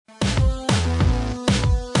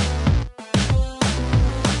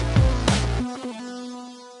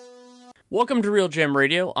Welcome to Real Jam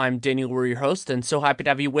Radio. I'm Danny Leroux, your host, and so happy to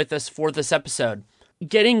have you with us for this episode.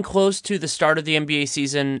 Getting close to the start of the NBA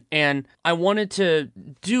season, and I wanted to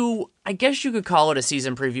do, I guess you could call it a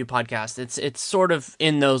season preview podcast. It's sort of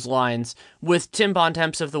in those lines with Tim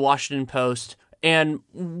Bontemps of the Washington Post. And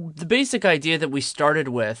the basic idea that we started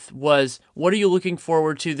with was, what are you looking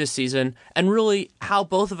forward to this season? And really how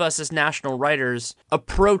both of us as national writers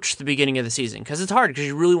approach the beginning of the season. Because it's hard, because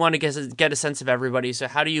you really want to get a sense of everybody. So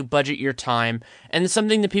how do you budget your time? And it's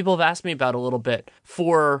something that people have asked me about a little bit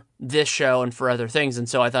for this show and for other things. And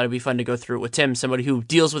so I thought it'd be fun to go through it with Tim, somebody who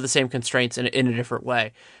deals with the same constraints in a different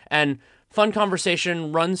way. And fun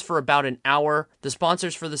conversation, runs for about an hour. The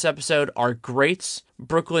sponsors for this episode are Greats,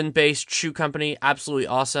 Brooklyn-based shoe company, absolutely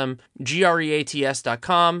awesome.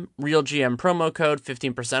 GREATS.com, RealGM promo code,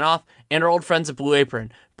 15% off, and our old friends at Blue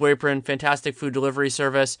Apron. Blue Apron, fantastic food delivery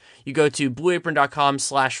service. You go to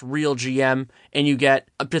blueapron.com/RealGM and you get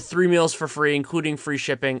up to 3 meals for free, including free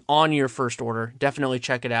shipping on your first order. Definitely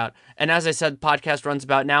check it out. And as I said, the podcast runs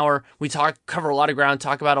about an hour. We cover a lot of ground,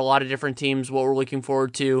 talk about a lot of different teams, what we're looking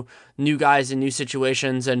forward to, new guys in new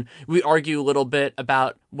situations, and we argue a little bit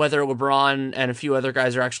about whether LeBron and a few other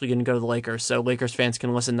guys are actually going to go to the Lakers. So Lakers fans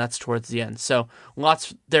can listen. That's towards the end. So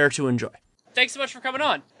lots there to enjoy. Thanks so much for coming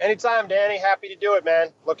on. Anytime, Danny. Happy to do it, man.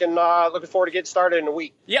 Looking forward to getting started in a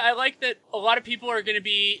week. Yeah, I like that a lot of people are going to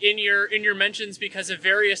be in your mentions because of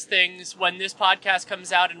various things when this podcast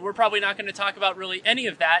comes out, and we're probably not going to talk about really any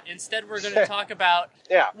of that. Instead, we're going to talk about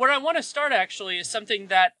where I want to start, actually, is something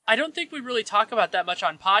that I don't think we really talk about that much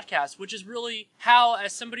on podcasts, which is really how,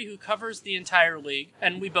 as somebody who covers the entire league,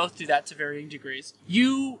 and we both do that to varying degrees,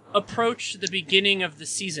 you approach the beginning of the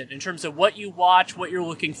season in terms of what you watch, what you're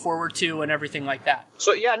looking forward to, and everything like that.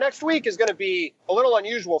 So, next week is going to be a little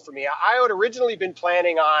unusual for me. I had originally been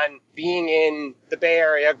planning on being in the Bay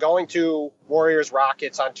Area, going to Warriors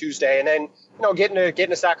Rockets on Tuesday, and then getting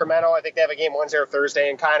to Sacramento. I think they have a game Wednesday or Thursday,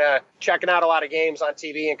 and kind of checking out a lot of games on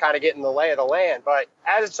TV and kind of getting the lay of the land. But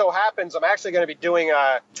as it so happens, I'm actually going to be doing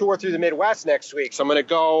a tour through the Midwest next week. So I'm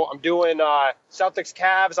doing Celtics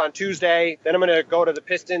Cavs on Tuesday. Then I'm going to go to the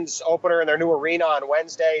Pistons opener in their new arena on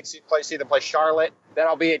Wednesday to see them play Charlotte. Then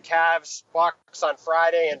I'll be at Cavs Bucks on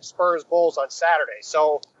Friday and Spurs Bulls on Saturday.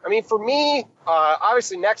 So, for me,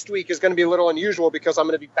 obviously next week is going to be a little unusual because I'm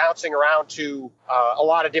going to be bouncing around to a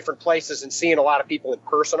lot of different places and seeing a lot of people in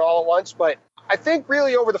person all at once. But I think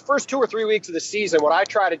really over the first 2 or 3 weeks of the season, what I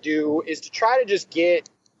try to do is to try to just get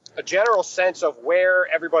a general sense of where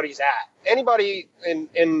everybody's at. Anybody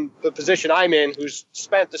in the position I'm in who's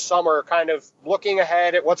spent the summer kind of looking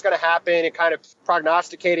ahead at what's going to happen and kind of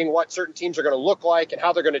prognosticating what certain teams are going to look like and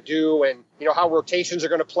how they're going to do and, how rotations are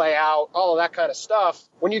going to play out, all of that kind of stuff.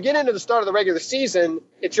 When you get into the start of the regular season,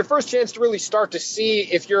 it's your first chance to really start to see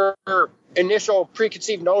if your initial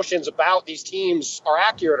preconceived notions about these teams are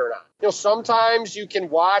accurate or not. Sometimes you can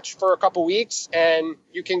watch for a couple weeks and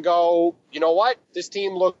you can go, you know what, this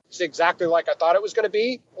team looks exactly like I thought it was going to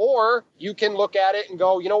be. Or you can look at it and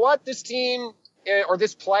go, you know what, this team or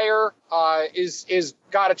this player is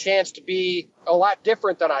got a chance to be a lot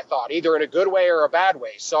different than I thought, either in a good way or a bad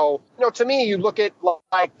way. So, to me, you look at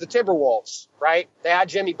like the Timberwolves, right? They add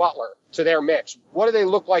Jimmy Butler to their mix. What do they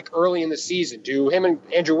look like early in the season? Do him and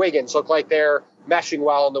Andrew Wiggins look like they're meshing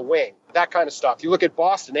well in the wing? That kind of stuff. You look at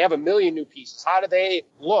Boston, they have a million new pieces. How do they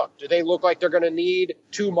look? Do they look like they're going to need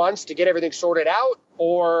 2 months to get everything sorted out?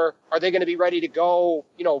 Or are they going to be ready to go,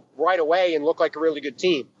 right away and look like a really good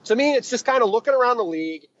team? To me, it's just kind of looking around the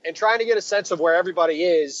league and trying to get a sense of where everybody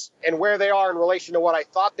is and where they are in relation to what I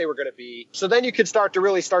thought they were going to be. So then you could start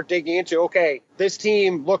digging into, okay, this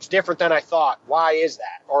team looks different than I thought. Why is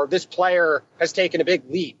that? Or this player has taken a big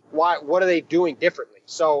leap. What are they doing differently?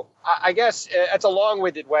 So I guess it's a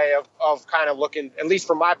long-winded way of kind of looking, at least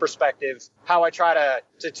from my perspective, how I try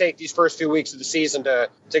to take these first few weeks of the season to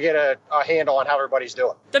get a handle on how everybody's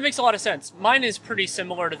doing. That makes a lot of sense. Mine is pretty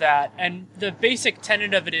similar to that. And the basic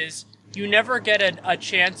tenet of it is you never get a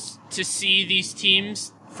chance to see these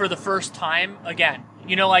teams for the first time again.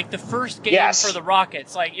 Like the first game for the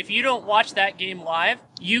Rockets. Like, if you don't watch that game live,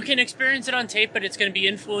 you can experience it on tape, but it's going to be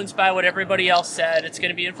influenced by what everybody else said. It's going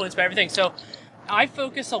to be influenced by everything. So I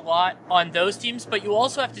focus a lot on those teams, but you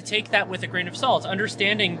also have to take that with a grain of salt,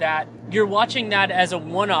 understanding that you're watching that as a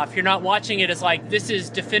one-off. You're not watching it as like, this is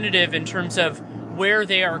definitive in terms of where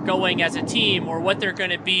they are going as a team or what they're going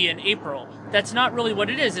to be in April. That's not really what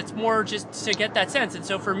it is. It's more just to get that sense. And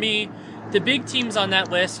so for me, the big teams on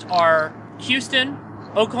that list are Houston,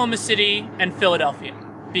 Oklahoma City, and Philadelphia.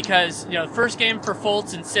 because, first game for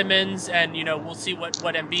Fultz and Simmons, and, we'll see what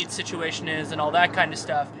Embiid's situation is and all that kind of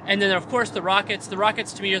stuff. And then, of course, the Rockets. The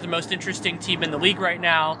Rockets, to me, are the most interesting team in the league right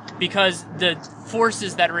now because the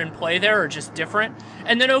forces that are in play there are just different.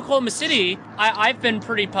 And then Oklahoma City, I've been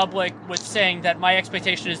pretty public with saying that my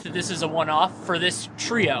expectation is that this is a one-off for this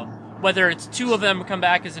trio. Whether it's two of them come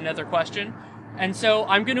back is another question. And so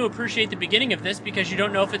I'm going to appreciate the beginning of this because you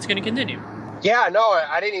don't know if it's going to continue. Yeah, no,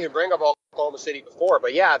 I didn't even bring up Oklahoma City before,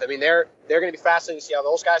 but yeah, I mean, they're going to be fascinating to see how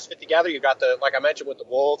those guys fit together. You got like I mentioned with the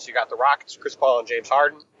Wolves, you got the Rockets, Chris Paul and James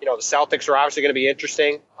Harden. The Celtics are obviously going to be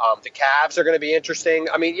interesting. The Cavs are going to be interesting.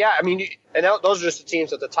 I mean, yeah, and those are just the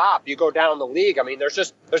teams at the top. You go down the league. I mean,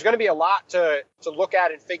 there's going to be a lot to look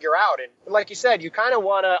at and figure out. And like you said, you kind of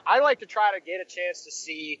I like to try to get a chance to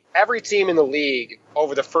see every team in the league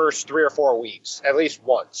over the first 3 or 4 weeks, at least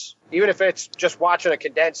once. Even if it's just watching a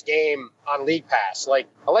condensed game on League Pass. Like,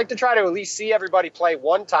 I like to try to at least see everybody play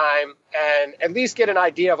one time and at least get an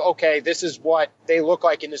idea of, okay, this is what they look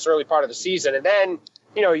like in this early part of the season. And then,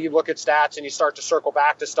 you look at stats and you start to circle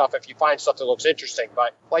back to stuff if you find stuff that looks interesting.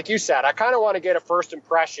 But like you said, I kind of want to get a first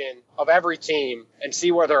impression of every team and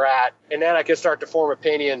see where they're at. And then I can start to form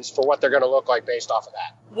opinions for what they're going to look like based off of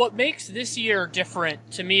that. What makes this year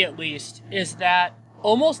different, to me at least, is that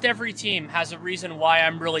almost every team has a reason why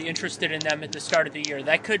I'm really interested in them at the start of the year.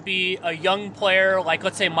 That could be a young player, like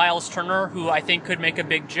let's say Miles Turner, who I think could make a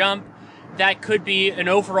big jump. That could be an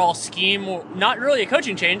overall scheme, not really a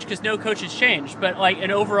coaching change because no coach has changed, but like an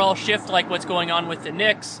overall shift like what's going on with the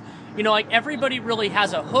Knicks. Like everybody really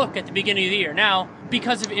has a hook at the beginning of the year. Now,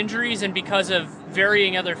 because of injuries and because of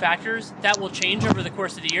varying other factors, that will change over the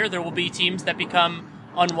course of the year. There will be teams that become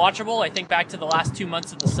unwatchable. I think back to the last 2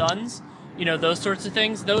 months of the Suns. Those sorts of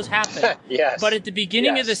things, those happen. Yes. But at the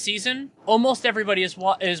beginning of the season, almost everybody is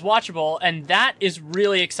watchable, and that is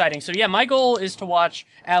really exciting. So yeah, my goal is to watch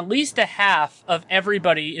at least a half of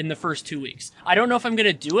everybody in the first 2 weeks. I don't know if I'm going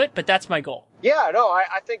to do it, but that's my goal. Yeah, no,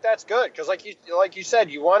 I think that's good because like you said,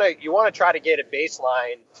 you want to try to get a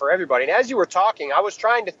baseline for everybody. And as you were talking, I was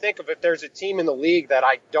trying to think of if there's a team in the league that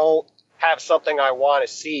I don't have something I want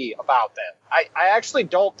to see about them. I actually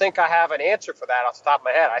don't think I have an answer for that off the top of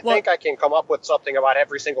my head. I think I can come up with something about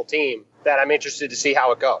every single team that I'm interested to see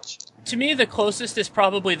how it goes. To me, the closest is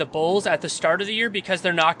probably the Bulls at the start of the year because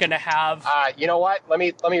they're not going to have. You know what? Let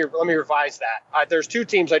me revise that. There's two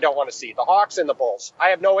teams I don't want to see: the Hawks and the Bulls. I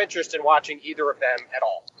have no interest in watching either of them at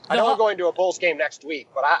all. I know I'm going to a Bulls game next week,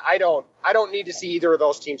 but I don't need to see either of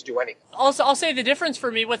those teams do anything. Also, I'll say the difference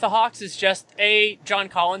for me with the Hawks is just John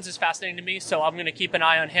Collins is fascinating to me, so I'm going to keep an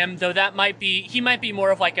eye on him. Though he might be more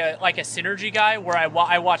of like a synergy guy where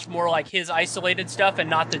I watch more like his isolated stuff and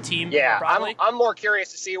not the team. Yeah, I'm more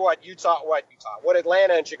curious to see what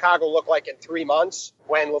Atlanta and Chicago look like in 3 months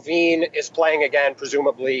when Levine is playing again,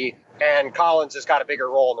 presumably, and Collins has got a bigger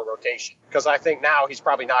role in the rotation. Because I think now he's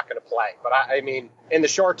probably not going to play. But I mean, in the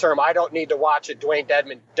short term, I don't need to watch a Dwayne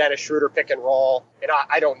Dedmon, Dennis Schroeder pick and roll. And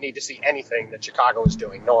I don't need to see anything that Chicago is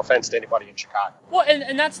doing. No offense to anybody in Chicago. Well,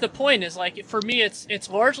 and that's the point is like, for me, it's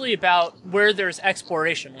largely about where there's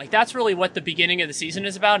exploration. Like that's really what the beginning of the season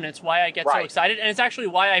is about. And it's why I get so excited. And it's actually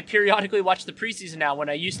why I periodically watch the preseason now when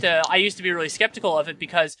I used to be really skeptical of it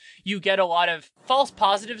because you get a lot of false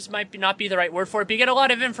positives might not be the right word for it, but you get a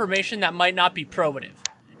lot of information that might not be probative.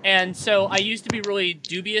 And so I used to be really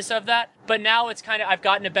dubious of that, but now it's I've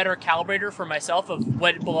gotten a better calibrator for myself of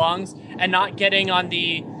what belongs and not getting on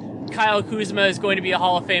the Kyle Kuzma is going to be a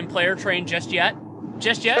Hall of Fame player train just yet.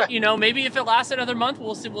 Maybe if it lasts another month,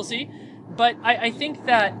 we'll see. But I think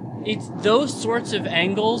that it's those sorts of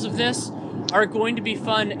angles of this are going to be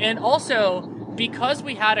fun. And also, because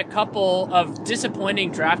we had a couple of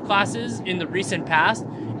disappointing draft classes in the recent past,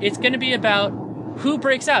 it's going to be about who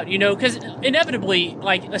breaks out, because inevitably,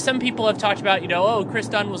 like some people have talked about, Chris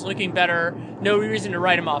Dunn was looking better, no reason to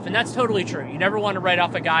write him off. And that's totally true. You never want to write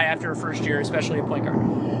off a guy after a first year, especially a point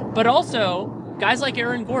guard. But also, guys like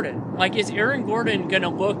Aaron Gordon. Like, is Aaron Gordon going to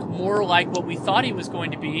look more like what we thought he was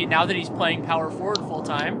going to be now that he's playing power forward full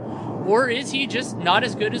time? Or is he just not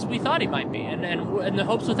as good as we thought he might be? And the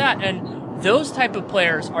hopes with that. And those type of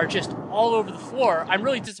players are just all over the floor. I'm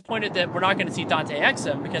really disappointed that we're not going to see Dante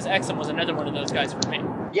Exum because Exum was another one of those guys for me.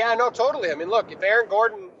 Yeah, no, totally. I mean, look, if Aaron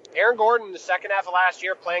Gordon in the second half of last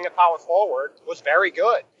year playing at power forward was very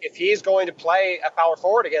good. If he's going to play at power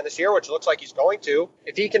forward again this year, which looks like he's going to,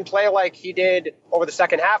 if he can play like he did over the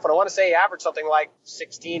second half, and I want to say he averaged something like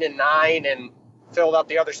 16 and 9 and filled up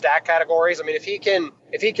the other stat categories. I mean, if he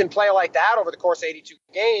can play like that over the course of 82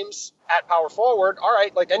 games at power forward, all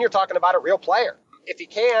right, like then you're talking about a real player. If he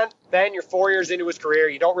can't, then you're 4 years into his career.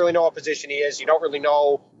 You don't really know what position he is. You don't really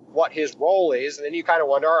know what his role is. And then you kind of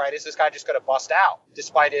wonder, all right, is this guy just going to bust out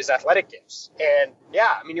despite his athletic gifts? And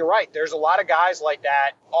yeah, I mean, you're right. There's a lot of guys like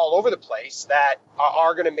that all over the place that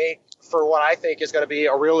are going to make for what I think is going to be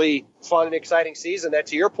a really fun and exciting season. That,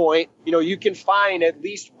 to your point, you can find at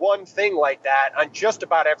least one thing like that on just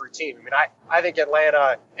about every team. I mean, I think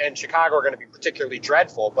Atlanta and Chicago are going to be particularly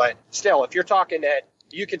dreadful, but still, if you're talking that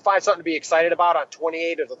you can find something to be excited about on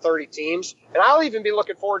 28 of the 30 teams, and I'll even be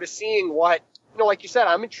looking forward to seeing what, like you said,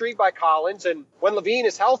 I'm intrigued by Collins, and when Levine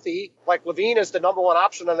is healthy, like Levine is the number one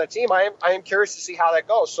option on that team, I am curious to see how that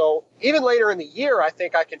goes. So even later in the year, I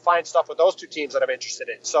think I can find stuff with those two teams that I'm interested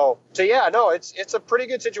in. So yeah, no, it's a pretty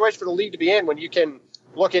good situation for the league to be in when you can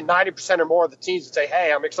look at 90% or more of the teams and say,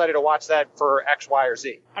 hey, I'm excited to watch that for X, Y, or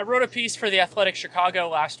Z. I wrote a piece for The Athletic Chicago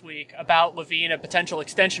last week about Levine, a potential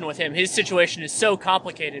extension with him. His situation is so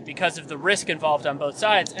complicated because of the risk involved on both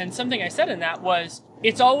sides. And something I said in that was,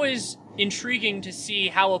 it's always intriguing to see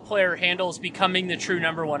how a player handles becoming the true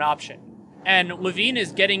number one option. And Levine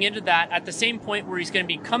is getting into that at the same point where he's going to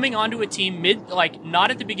be coming onto a team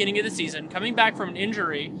not at the beginning of the season, coming back from an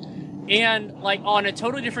injury, and on a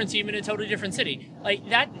totally different team in a totally different city.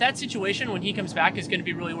 That situation when he comes back is going to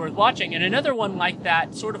be really worth watching. And another one like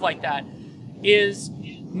that, sort of like that, is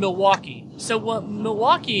Milwaukee. So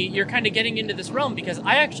Milwaukee, you're kind of getting into this realm because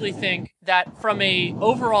I actually think that from a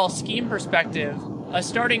overall scheme perspective, a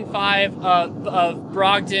starting five of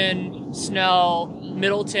Brogdon, Snell,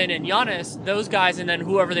 Middleton, and Giannis, those guys, and then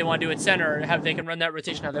whoever they want to do at center, they can run that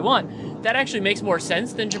rotation how they want. That actually makes more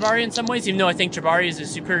sense than Jabari in some ways, even though I think Jabari is a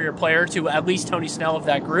superior player to at least Tony Snell of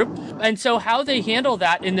that group. And so how they handle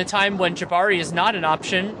that in the time when Jabari is not an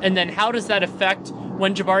option, and then how does that affect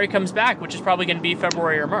when Jabari comes back, which is probably going to be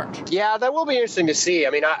February or March? Yeah, that will be interesting to see. I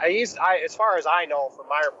mean, as far as I know from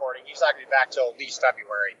my reporting, he's not going to be back till at least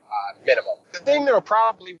February minimum. The thing that will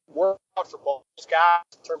probably work out for both guys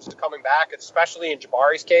in terms of coming back, especially in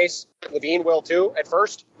Jabari's case, Levine will too at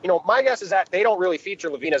first. My guess is that they don't really feature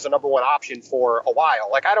Levine as a number one option for a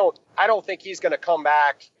while. I don't think he's going to come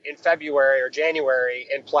back in February or January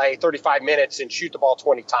and play 35 minutes and shoot the ball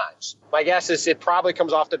 20 times. My guess is it probably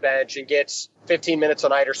comes off the bench and gets 15 minutes a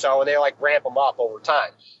night or so, and they ramp him up over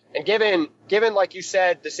time. And given, like you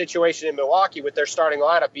said, the situation in Milwaukee with their starting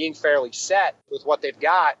lineup being fairly set with what they've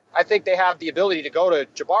got, I think they have the ability to go to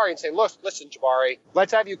Jabari and say, look, listen, Jabari,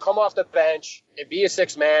 let's have you come off the bench and be a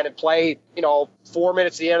sixth man and play, 4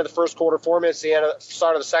 minutes at the end of the first quarter, 4 minutes at the end of the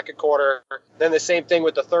start of the second quarter, then the same thing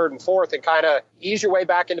with the third and fourth, and kind of ease your way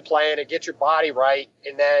back into playing and get your body right,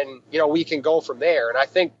 and then, we can go from there. And I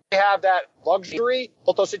think they have that luxury,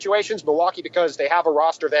 both those situations. Milwaukee, because they have a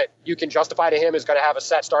roster that you can justify to him is going to have a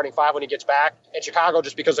set starting five when he gets back, and Chicago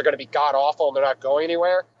just because they're going to be god-awful and they're not going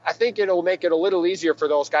anywhere. I think it'll make it a little easier for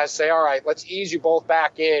those guys to say, all right, let's ease you both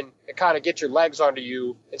back in and kind of get your legs under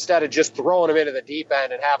you instead of just throwing them into the deep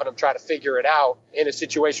end and having them try to figure it out in a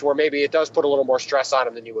situation where maybe it does put a little more stress on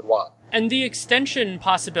them than you would want. And the extension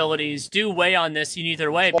possibilities do weigh on this in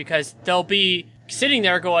either way because they'll be sitting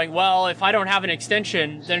there going, well, if I don't have an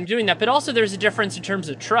extension, then I'm doing that. But also there's a difference in terms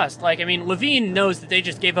of trust. Levine knows that they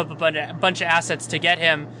just gave up a bunch of assets to get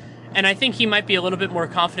him. And I think he might be a little bit more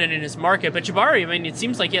confident in his market. But Jabari, it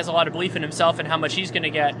seems like he has a lot of belief in himself and how much he's going to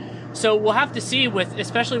get. So we'll have to see,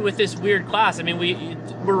 especially with this weird class. We're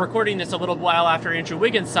recording this a little while after Andrew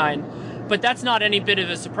Wiggins signed, but that's not any bit of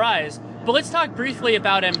a surprise. But let's talk briefly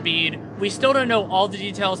about Embiid. We still don't know all the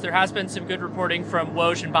details. There has been some good reporting from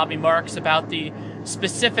Woj and Bobby Marks about the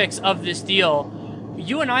specifics of this deal.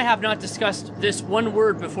 You and I have not discussed this one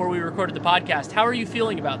word before we recorded the podcast. How are you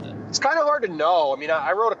feeling about that? It's kind of hard to know.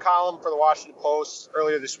 I wrote a column for the Washington Post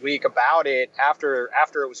earlier this week about it after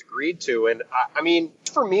it was agreed to. And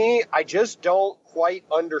for me, I just don't quite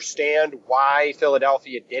understand why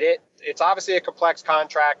Philadelphia did it. It's obviously a complex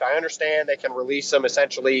contract. I understand they can release him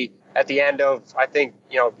essentially at the end of, I think,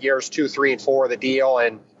 years 2, 3, and 4 of the deal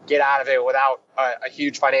and get out of it without a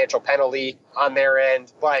huge financial penalty on their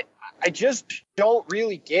end. But I just don't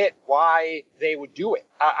really get why they would do it.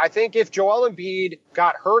 I think if Joel Embiid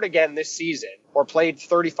got hurt again this season or played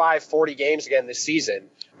 35, 40 games again this season,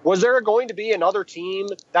 was there going to be another team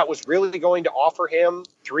that was really going to offer him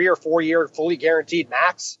 3 or 4 year fully guaranteed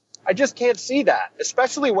max? I just can't see that,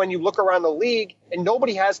 especially when you look around the league and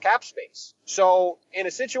nobody has cap space. So in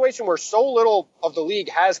a situation where so little of the league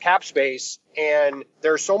has cap space and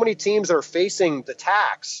there are so many teams that are facing the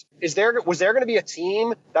tax, was there going to be a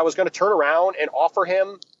team that was going to turn around and offer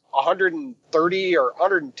him 130 or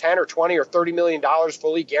 110 or 20 or $30 million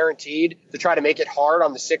fully guaranteed to try to make it hard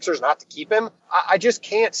on the Sixers not to keep him. I just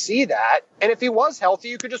can't see that. And if he was healthy,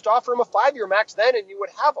 you could just offer him a 5-year max then and you would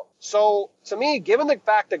have him. So to me, given the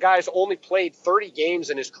fact the guy's only played 30 games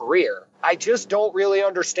in his career, I just don't really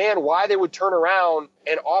understand why they would turn around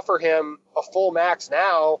and offer him a full max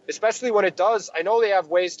now, especially when it does. I know they have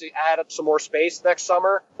ways to add up some more space next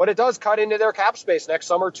summer, but it does cut into their cap space next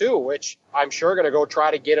summer too, which I'm sure going to go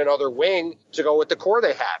try to get another wing to go with the core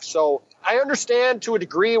they have. So I understand to a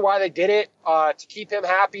degree why they did it, to keep him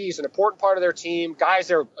happy. He's an important part of their team. Guys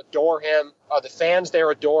there adore him. The fans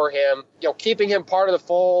there adore him. Keeping him part of the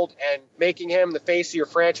fold and making him the face of your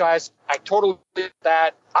franchise. I totally get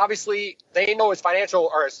that. Obviously, they know his financial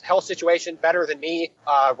or his health situation better than me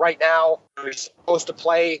right now. He's supposed to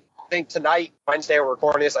play, I think, tonight, Wednesday we're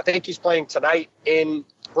recording this. I think he's playing tonight in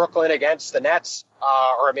Brooklyn against the Nets.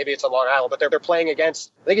 Or maybe it's on Long Island, but they're playing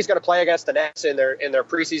against, I think he's going to play against the Nets in their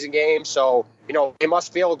preseason game. So, they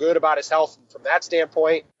must feel good about his health from that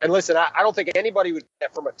standpoint. And listen, I don't think anybody would,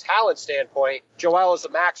 from a talent standpoint, Joel is a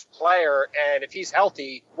max player. And if he's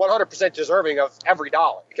healthy, 100% deserving of every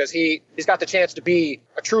dollar because he's got the chance to be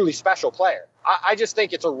a truly special player. I just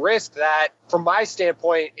think it's a risk that, from my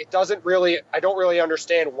standpoint, I don't really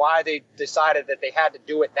understand why they decided that they had to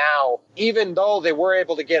do it now, even though they were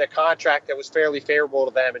able to get a contract that was fairly favorable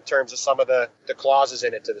to them in terms of some of the clauses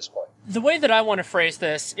in it to this point. The way that I want to phrase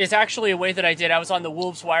this is actually a way that I did. I was on the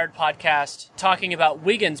Wolves Wired podcast talking about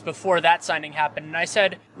Wiggins before that signing happened, and I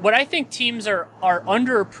said, what I think teams are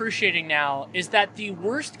underappreciating now is that the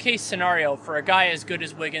worst case scenario for a guy as good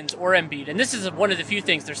as Wiggins or Embiid, and this is one of the few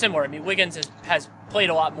things they're similar. I mean, Wiggins has played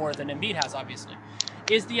a lot more than Embiid has, obviously,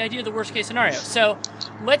 is the idea of the worst case scenario. So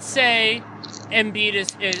let's say Embiid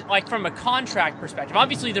is like, from a contract perspective,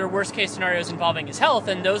 obviously there are worst case scenarios involving his health,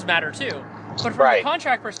 and those matter too. But from a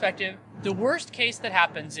contract perspective, the worst case that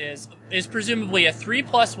happens is presumably a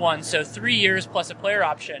 3+1, so 3 years plus a player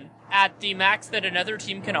option at the max that another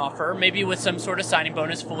team can offer, maybe with some sort of signing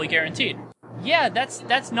bonus fully guaranteed. Yeah,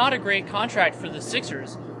 that's not a great contract for the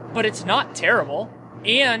Sixers, but it's not terrible.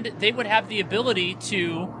 And they would have the ability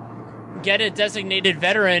to get a designated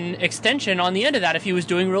veteran extension on the end of that if he was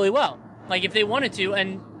doing really well. Like, if they wanted to,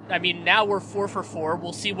 and I mean, now we're 4 for 4.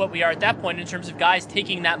 We'll see what we are at that point in terms of guys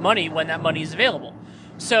taking that money when that money is available.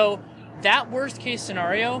 So that worst case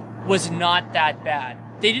scenario was not that bad.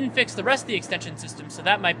 They didn't fix the rest of the extension system, so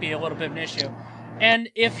that might be a little bit of an issue. And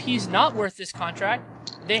if he's not worth this contract,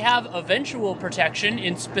 they have eventual protection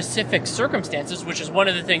in specific circumstances, which is one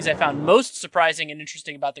of the things I found most surprising and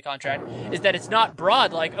interesting about the contract, is that it's not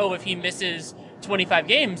broad, like, oh, if he misses 25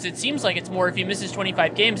 games, it seems like it's more if he misses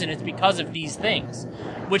 25 games and it's because of these things,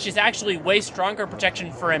 which is actually way stronger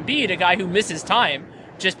protection for Embiid, a guy who misses time,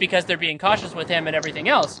 just because they're being cautious with him and everything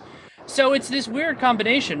else. So it's this weird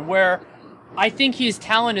combination where I think his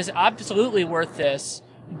talent is absolutely worth this,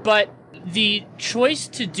 but the choice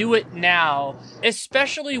to do it now,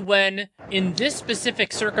 especially when in this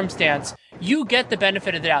specific circumstance, you get the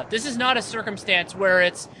benefit of the doubt. This is not a circumstance where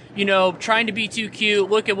it's, trying to be too cute,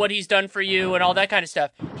 look at what he's done for you and all that kind of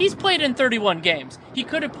stuff. He's played in 31 games. He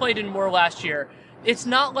could have played in more last year. It's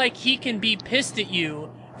not like he can be pissed at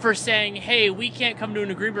you for saying, hey, we can't come to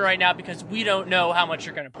an agreement right now because we don't know how much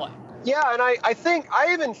you're going to play. Yeah, and I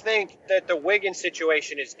even think that the Wiggins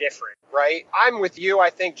situation is different, right? I'm with you. I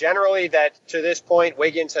think generally that to this point,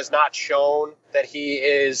 Wiggins has not shown that he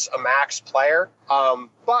is a max player.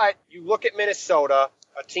 But you look at Minnesota,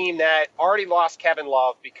 a team that already lost Kevin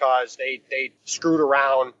Love because they screwed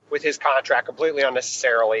around with his contract completely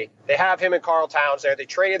unnecessarily. They have him and Karl Towns there. They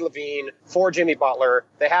traded Levine for Jimmy Butler.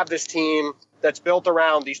 They have this team that's built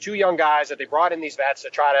around these two young guys that they brought in these vets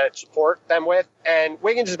to try to support them with. And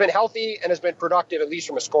Wiggins has been healthy and has been productive, at least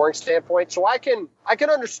from a scoring standpoint. So I can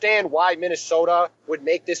understand why Minnesota would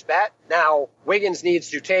make this bet. Now, Wiggins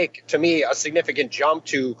needs to take, to me, a significant jump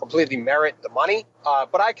to completely merit the money.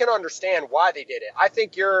 But I can understand why they did it. I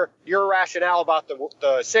think your rationale about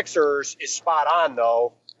the Sixers is spot on,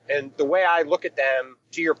 though. And the way I look at them,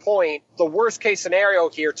 to your point, the worst case scenario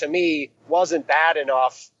here, to me, wasn't bad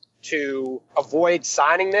enough to avoid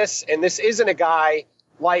signing this. And this isn't a guy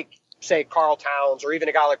like, say, Karl Towns or even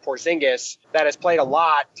a guy like Porzingis that has played a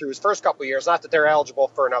lot through his first couple of years. Not that they're eligible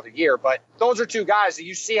for another year, but those are two guys that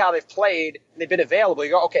you see how they've played and they've been available.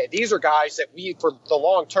 You go, okay, these are guys that we, for the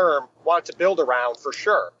long term, want to build around for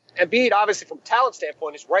sure. Embiid, obviously, from a talent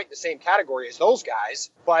standpoint, is right in the same category as those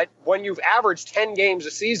guys. But when you've averaged 10 games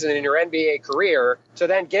a season in your NBA career, to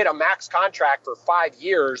then get a max contract for 5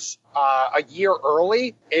 years a year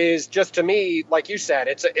early is just, to me, like you said,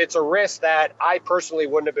 it's a risk that I personally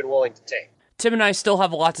wouldn't have been willing to take. Tim and I still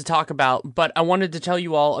have a lot to talk about, but I wanted to tell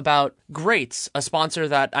you all about Greats, a sponsor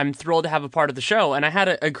that I'm thrilled to have a part of the show. And I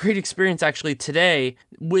had a great experience actually today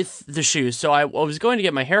with the shoes. So I was going to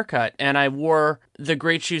get my hair cut, and I wore the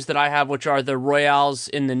Great shoes that I have, which are the Royales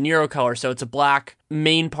in the Nero color. So it's a black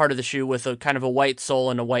main part of the shoe with a kind of a white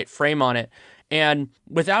sole and a white frame on it. And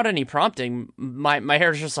without any prompting, my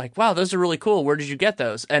hair is just like, wow, those are really cool. Where did you get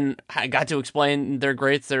those? And I got to explain they're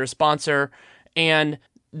Greats, they're a sponsor, and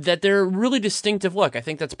that they're a really distinctive look. I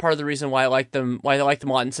think that's part of the reason why I like them a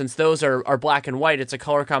lot. And since those are black and white, it's a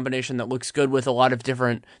color combination that looks good with a lot of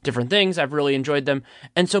different things. I've really enjoyed them.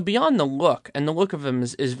 And so beyond the look, and the look of them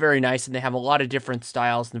is very nice, and they have a lot of different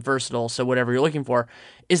styles and versatile, so whatever you're looking for,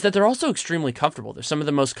 is that they're also extremely comfortable. They're some of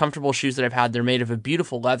the most comfortable shoes that I've had. They're made of a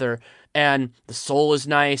beautiful leather, and the sole is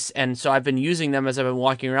nice. And so I've been using them as I've been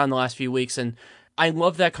walking around the last few weeks, and I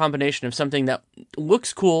love that combination of something that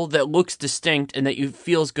looks cool, that looks distinct, and that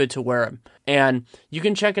feels good to wear them. And you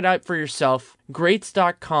can check it out for yourself,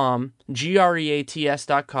 greats.com,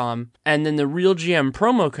 greats.com, and then the Real GM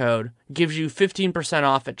promo code gives you 15%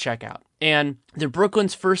 off at checkout. And they're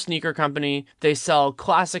Brooklyn's first sneaker company. They sell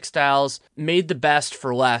classic styles, made the best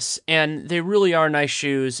for less, and they really are nice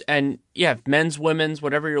shoes. And yeah, men's, women's,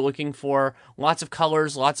 whatever you're looking for, lots of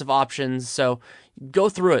colors, lots of options. So go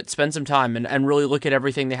through it, spend some time, and really look at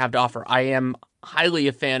everything they have to offer. I am highly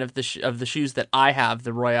a fan of the shoes that I have,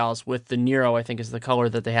 the Royales with the Nero, I think is the color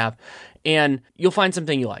that they have. And you'll find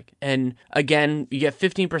something you like. And again, you get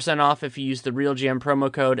 15% off if you use the Real GM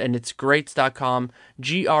promo code, and it's greats.com,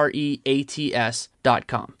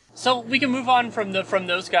 greats.com. So we can move on from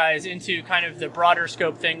those guys into kind of the broader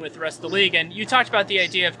scope thing with the rest of the league. And you talked about the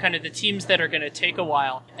idea of kind of the teams that are going to take a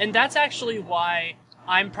while. And that's actually why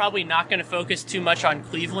I'm probably not going to focus too much on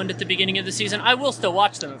Cleveland at the beginning of the season. I will still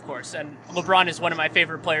watch them, of course, and LeBron is one of my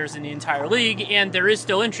favorite players in the entire league, and there is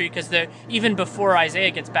still intrigue because even before Isaiah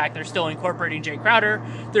gets back, they're still incorporating Jay Crowder.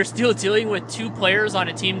 They're still dealing with two players on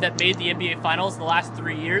a team that made the NBA Finals the last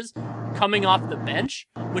 3 years coming off the bench,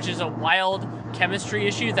 which is a wild chemistry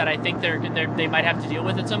issue that I think they might have to deal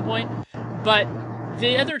with at some point. But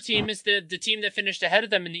the other team is the team that finished ahead of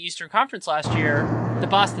them in the Eastern Conference last year, the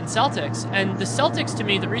Boston Celtics. And the Celtics, to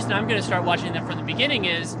me, the reason I'm going to start watching them from the beginning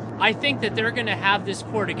is I think that they're going to have this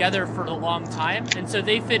core together for a long time. And so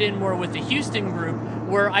they fit in more with the Houston group,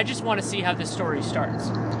 where I just want to see how this story starts.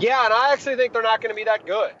 Yeah, and I actually think they're not going to be that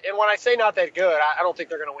good. And when I say not that good, I don't think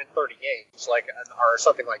they're going to win 30 games or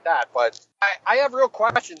something like that. But I have real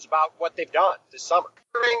questions about what they've done this summer.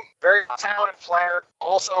 Very talented player,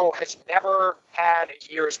 also has never had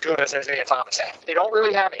a year as good as Isaiah Thomas had. They don't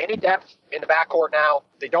really have any depth in the backcourt now.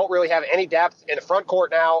 They don't really have any depth in the front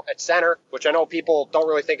court now at center, which I know people don't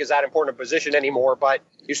really think is that important a position anymore, but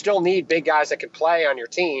you still need big guys that can play on your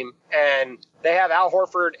team. And they have Al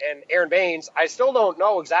Horford and Aaron Baines. I still don't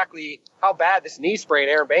know exactly how bad this knee sprain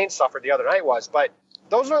Aaron Baines suffered the other night was, but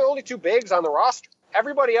those are the only two bigs on the roster.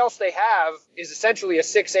 Everybody else they have is essentially a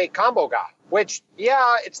 6'8" combo guy, which,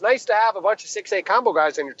 yeah, it's nice to have a bunch of 6'8" combo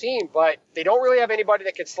guys on your team, but they don't really have anybody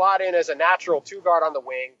that can slot in as a natural two guard on the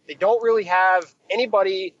wing. They don't really have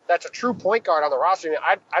anybody that's a true point guard on the roster.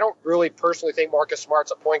 I don't really personally think Marcus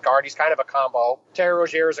Smart's a point guard. He's kind of a combo. Terry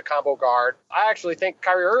Rozier is a combo guard. I actually think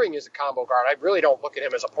Kyrie Irving is a combo guard. I really don't look at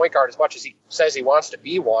him as a point guard as much as he says he wants to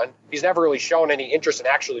be one. He's never really shown any interest in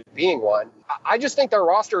actually being one. I just think their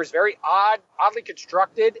roster is very oddly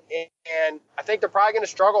constructed, and I think they're probably going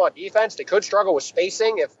to struggle on defense. They could struggle with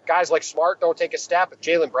spacing if guys like Smart don't take a step, if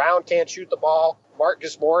Jaylen Brown can't shoot the ball.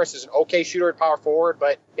 Marcus Morris is an okay shooter at power forward,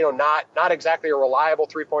 but not exactly a reliable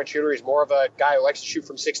three-point shooter. He's more of a guy who likes to shoot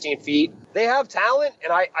from 16 feet. They have talent,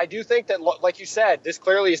 and I do think that, like you said, this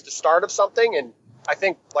clearly is the start of something, and I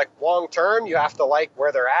think long term you have to like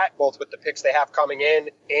where they're at, both with the picks they have coming in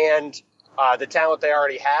and the talent they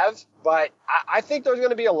already have. But I think there's going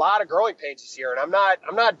to be a lot of growing pains this year, and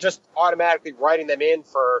I'm not just automatically writing them in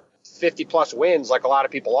for 50-plus wins like a lot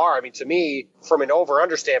of people are. I mean, to me, from an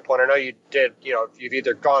over-under standpoint, I know you did, you've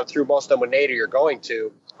either gone through most of them with Nate or you're going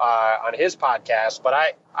to on his podcast.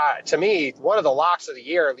 But to me, one of the locks of the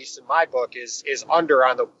year, at least in my book, is under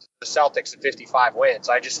on the Celtics at 55 wins.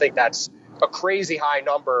 I just think that's a crazy high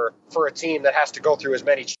number for a team that has to go through as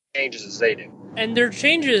many changes as they do. And they're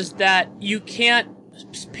changes that you can't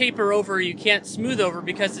paper over, you can't smooth over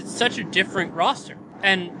because it's such a different roster.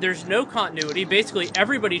 And there's no continuity. Basically,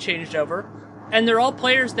 everybody changed over. And they're all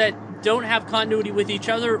players that don't have continuity with each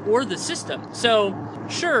other or the system. So,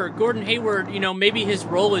 sure, Gordon Hayward, maybe his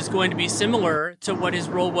role is going to be similar to what his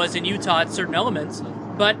role was in Utah at certain elements.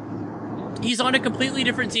 But he's on a completely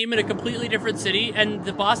different team in a completely different city. And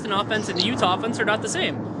the Boston offense and the Utah offense are not the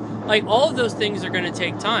same. All of those things are going to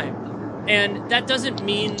take time. And that doesn't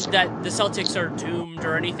mean that the Celtics are doomed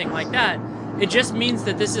or anything like that. It just means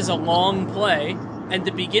that this is a long play, and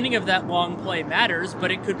the beginning of that long play matters,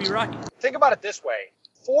 but it could be rocky. Think about it this way.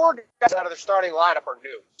 4 guys out of their starting lineup are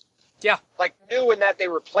new. Yeah. Like new in that they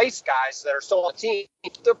replace guys that are still on the team.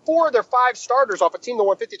 The 4 of their 5 starters off a team that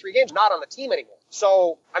won 53 games not on the team anymore.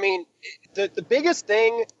 So, I mean, the biggest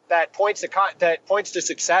thing that points to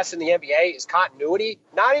success in the NBA is continuity,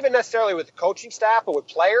 not even necessarily with the coaching staff, but with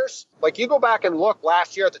players. Like, you go back and look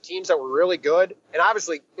last year at the teams that were really good, and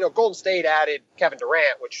obviously, Golden State added Kevin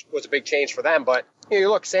Durant, which was a big change for them, but you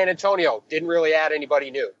look, San Antonio didn't really add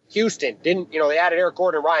anybody new. Houston didn't, they added Eric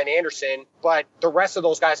Gordon and Ryan Anderson, but the rest of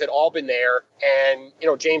those guys had all been there, and,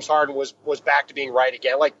 James Harden was back to being right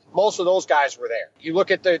again. Like, most of those guys were there. You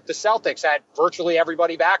look at the Celtics had virtually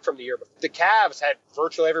everybody back from the year before. The Cavs had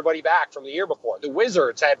virtually everybody back from the year before. The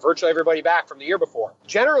Wizards had virtually everybody back from the year before.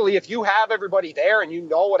 Generally, if you have everybody there and you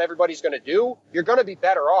know what everybody's going to do, you're going to be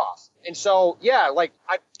better off. And so, yeah,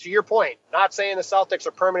 to your point, not saying the Celtics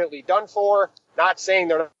are permanently done for, not saying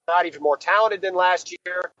they're not even more talented than last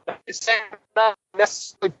year, not saying they're not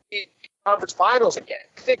necessarily be conference finals again.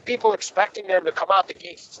 I think people expecting them to come out the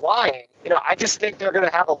gate flying. I just think they're going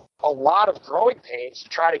to have a lot of growing pains to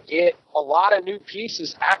try to get a lot of new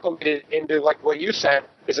pieces acclimated into, like what you said,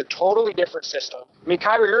 is a totally different system. I mean,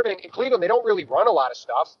 Kyrie Irving in Cleveland, they don't really run a lot of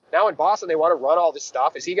stuff. Now in Boston, they want to run all this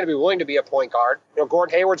stuff. Is he going to be willing to be a point guard?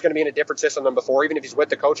 Gordon Hayward's going to be in a different system than before, even if he's with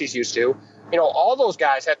the coach he's used to. All those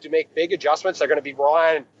guys have to make big adjustments. They're going to be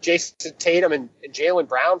relying on Jason Tatum and Jaylen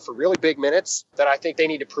Brown for really big minutes that I think they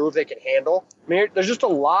need to prove they can handle. I mean, there's just a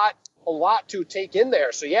lot to take in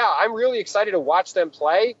there. So yeah, I'm really excited to watch them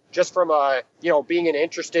play just from being an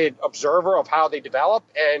interested observer of how they develop.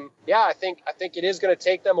 And yeah, I think it is going to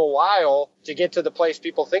take them a while to get to the place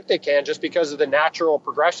people think they can, just because of the natural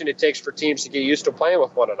progression it takes for teams to get used to playing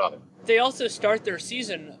with one another. They also start their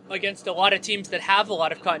season against a lot of teams that have a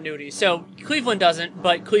lot of continuity. So Cleveland doesn't,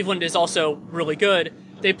 but Cleveland is also really good.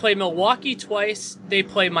 They play Milwaukee twice. They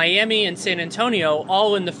play Miami and San Antonio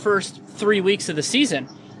all in the first 3 weeks of the season.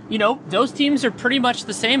 Those teams are pretty much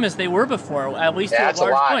the same as they were before, at least to a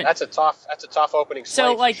large point. That's a tough opening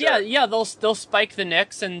slate. So, sure. yeah, they'll spike the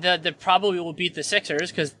Knicks, and they probably will beat the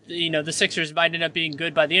Sixers, because, the Sixers might end up being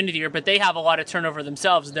good by the end of the year, but they have a lot of turnover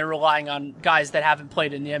themselves, and they're relying on guys that haven't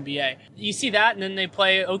played in the NBA. You see that, and then they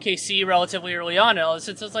play OKC relatively early on.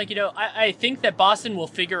 It's like, I think that Boston will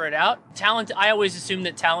figure it out. Talent, I always assume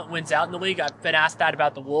that talent wins out in the league. I've been asked that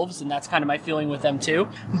about the Wolves, and that's kind of my feeling with them too.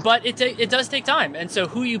 But it does take time, and so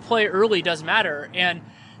who you play early does matter. And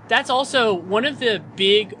that's also one of the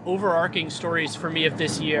big overarching stories for me of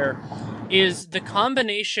this year, is the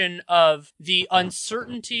combination of the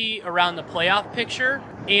uncertainty around the playoff picture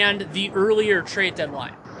and the earlier trade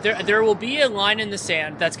deadline. There will be a line in the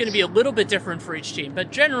sand that's going to be a little bit different for each team,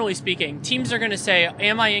 but generally speaking, teams are going to say,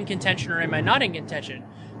 am I in contention or am I not in contention?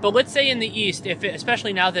 But let's say in the East,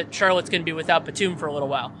 especially now that Charlotte's going to be without Batum for a little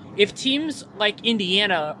while, if teams like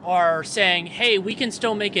Indiana are saying, hey, we can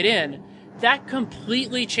still make it in, that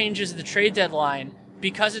completely changes the trade deadline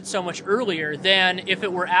because it's so much earlier than if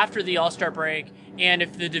it were after the All-Star break and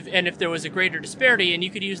if there was a greater disparity. And you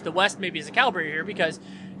could use the West maybe as a calibrator here because,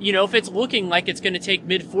 if it's looking like it's going to take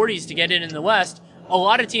mid-40s to get in the West, a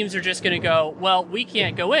lot of teams are just going to go, well, we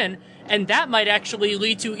can't go in. And that might actually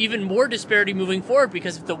lead to even more disparity moving forward,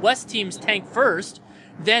 because if the West teams tank first,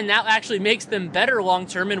 then that actually makes them better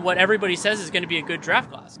long-term in what everybody says is going to be a good draft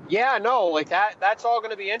class. Yeah, no, that's all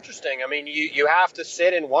going to be interesting. I mean, you have to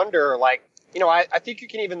sit and wonder, I think you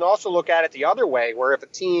can even also look at it the other way, where if a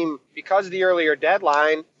team, because of the earlier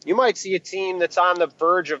deadline, you might see a team that's on the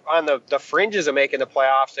verge of, on the fringes of making the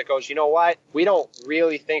playoffs that goes, you know what, we don't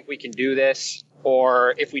really think we can do this.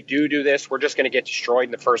 Or if we do this, we're just going to get destroyed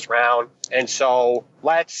in the first round. And so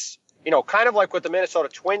let's, kind of like what the Minnesota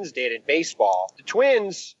Twins did in baseball. The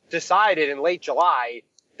Twins decided in late July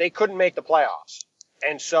they couldn't make the playoffs.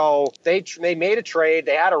 And so they made a trade.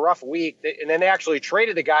 They had a rough week. And then they actually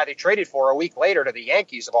traded the guy they traded for a week later to the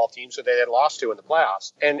Yankees, of all teams, who they had lost to in the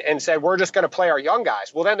playoffs, and said, we're just going to play our young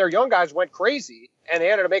guys. Well, then their young guys went crazy, and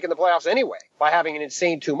they ended up making the playoffs anyway by having an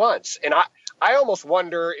insane 2 months. And I almost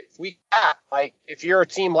wonder if if you're a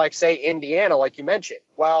team like, say, Indiana, like you mentioned,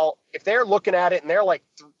 well, if they're looking at it and they're like,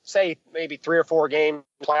 say, maybe 3 or 4 game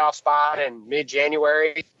playoff spot in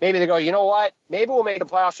mid-January, maybe they go, you know what, maybe we'll make the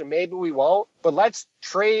playoffs or maybe we won't, but let's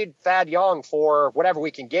trade Thad Young for whatever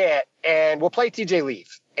we can get, and we'll play TJ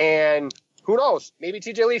Leaf. And who knows? Maybe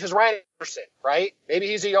TJ Leaf is Ryan Anderson, right? Maybe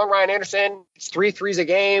he's a young Ryan Anderson. It's 3 threes a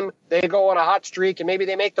game. They go on a hot streak, and maybe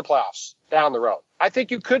they make the playoffs down the road. I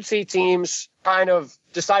think you could see teams kind of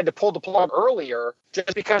decide to pull the plug earlier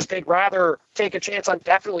just because they'd rather take a chance on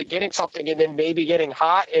definitely getting something and then maybe getting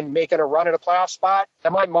hot and making a run at a playoff spot.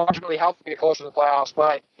 That might marginally help them get closer to the playoffs,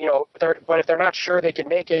 but if they're not sure they can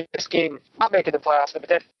make it, this game not making the playoffs, then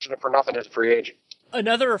potentially for nothing as a free agent.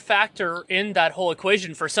 Another factor in that whole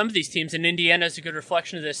equation for some of these teams, and Indiana is a good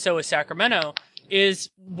reflection of this, so is Sacramento, is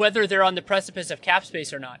whether they're on the precipice of cap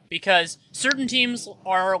space or not. Because certain teams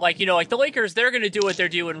are like the Lakers, they're going to do what they're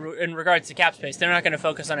doing in regards to cap space. They're not going to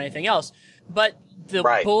focus on anything else. But the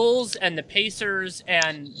Bulls and the Pacers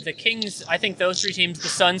and the Kings, I think those 3 teams, the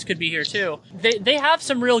Suns could be here too. They have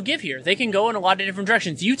some real give here. They can go in a lot of different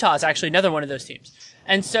directions. Utah is actually another one of those teams.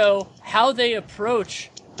 And so how they approach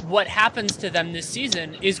what happens to them this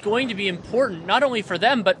season is going to be important, not only for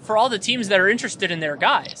them, but for all the teams that are interested in their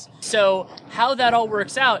guys. So how that all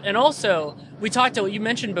works out. And also, you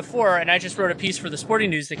mentioned before, and I just wrote a piece for the Sporting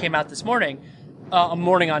News that came out this morning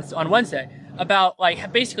on Wednesday, about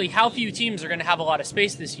basically how few teams are going to have a lot of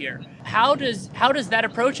space this year. How does that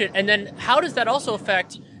approach it? And then how does that also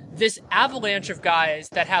affect this avalanche of guys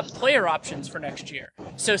that have player options for next year?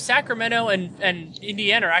 So Sacramento and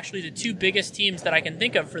Indiana are actually the 2 biggest teams that I can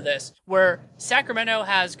think of for this, where Sacramento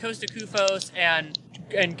has Costa Koufos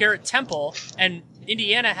and Garrett Temple, and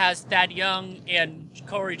Indiana has Thad Young and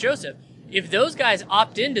Corey Joseph. If those guys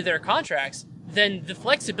opt into their contracts, then the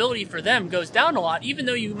flexibility for them goes down a lot, even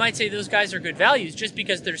though you might say those guys are good values just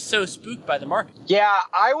because they're so spooked by the market. Yeah,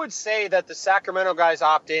 I would say that the Sacramento guys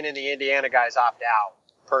opt in and the Indiana guys opt out.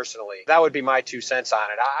 Personally, that would be my 2 cents on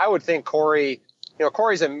it. I would think Corey's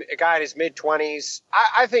a guy in his mid-20s.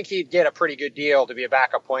 I think he'd get a pretty good deal to be a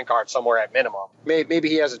backup point guard somewhere at minimum. Maybe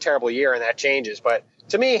he has a terrible year and that changes, but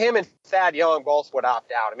to me, him and Thad Young both would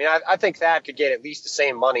opt out. I mean, I think Thad could get at least the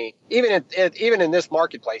same money, even in this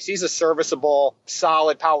marketplace. He's a serviceable,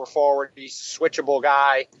 solid power forward. He's a switchable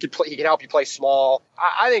guy. He can help you play small.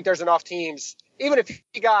 I think there's enough teams. Even if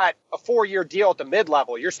he got a 4-year deal at the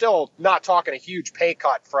mid-level, you're still not talking a huge pay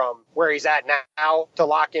cut from where he's at now to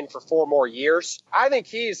lock in for 4 more years. I think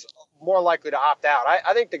he's more likely to opt out.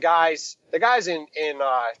 I think the guys in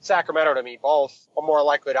Sacramento, to me, both are more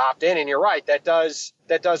likely to opt in. And you're right, that does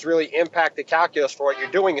really impact the calculus for what you're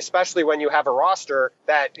doing, especially when you have a roster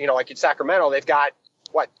that, like in Sacramento, they've got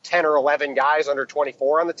 10 or 11 guys under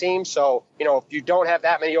 24 on the team. So, if you don't have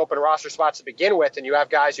that many open roster spots to begin with, and you have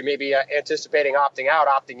guys who may be anticipating opting out,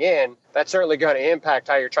 opting in, that's certainly going to impact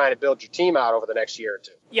how you're trying to build your team out over the next year or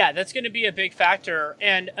 2. Yeah, that's going to be a big factor.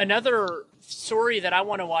 And another story that I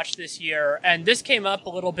want to watch this year, and this came up a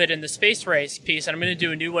little bit in the space race piece, and I'm going to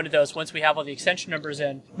do a new one of those once we have all the extension numbers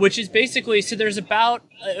in, which is basically, so there's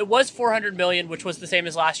it was $400 million, which was the same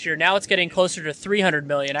as last year. Now it's getting closer to $300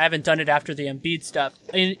 million. I haven't done it after the Embiid stuff.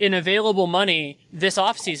 In available money this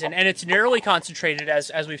offseason, and it's narrowly concentrated,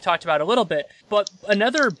 as we've talked about a little bit. But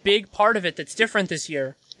another big part of it that's different this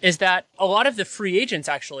year is that a lot of the free agents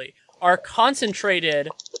actually are concentrated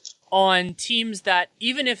on teams that,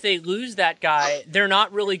 even if they lose that guy, they're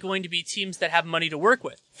not really going to be teams that have money to work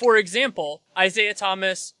with. For example, Isaiah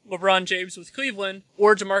Thomas, LeBron James with Cleveland,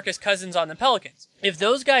 or DeMarcus Cousins on the Pelicans. If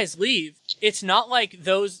those guys leave, it's not like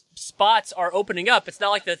those spots are opening up. It's not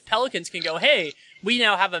like the Pelicans can go, hey, we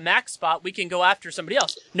now have a max spot, we can go after somebody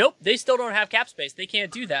else. Nope, they still don't have cap space. They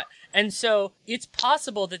can't do that. And so it's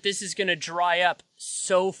possible that this is going to dry up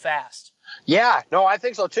so fast. Yeah, no, I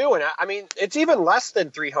think so too. And I mean, it's even less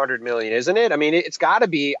than 300 million, isn't it? I mean, it's got to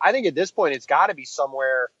be, I think at this point, it's got to be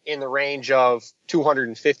somewhere in the range of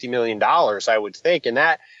 $250 million, I would think. And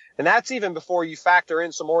that's even before you factor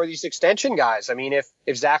in some more of these extension guys. I mean,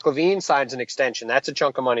 if Zach LaVine signs an extension, that's a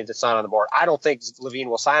chunk of money that's not on the board. I don't think LaVine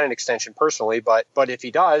will sign an extension personally, but if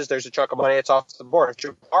he does, there's a chunk of money that's off the board. If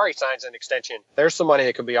Jabari signs an extension, there's some money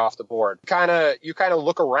that could be off the board. You kind of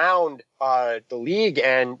look around the league,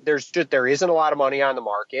 and there isn't a lot of money on the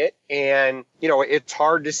market, and it's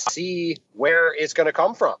hard to see where it's going to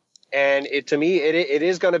come from. And to me, it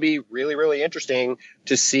is going to be really, really interesting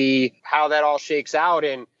to see how that all shakes out.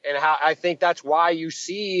 And how I think that's why you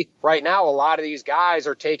see right now a lot of these guys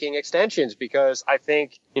are taking extensions, because I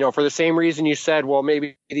think, for the same reason you said, well,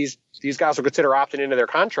 maybe these guys will consider opting into their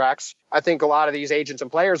contracts. I think a lot of these agents and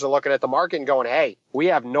players are looking at the market and going, hey, we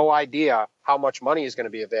have no idea how much money is going to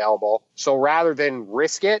be available. So rather than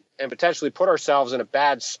risk it and potentially put ourselves in a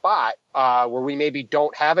bad spot where we maybe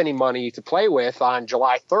don't have any money to play with on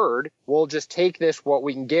July 3rd, we'll just take what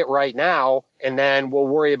we can get right now, and then we'll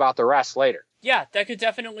worry about the rest later. Yeah, that could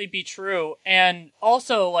definitely be true. And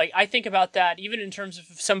also, like, I think about that even in terms of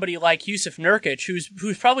somebody like Yusuf Nurkic,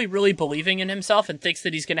 who's probably really believing in himself and thinks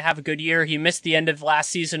that he's going to have a good year. He missed the end of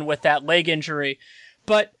last season with that leg injury.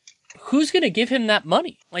 But who's going to give him that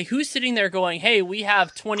money? Like, who's sitting there going, hey, we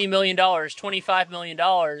have $20 million, $25 million,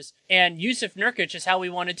 and Yusuf Nurkic is how we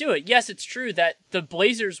want to do it. Yes, it's true that the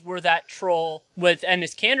Blazers were that troll with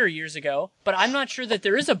Enes Kanter years ago, but I'm not sure that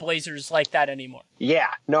there is a Blazers like that anymore.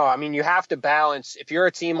 Yeah, no, I mean, you have to balance. If you're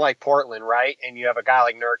a team like Portland, right, and you have a guy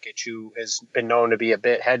like Nurkic who has been known to be a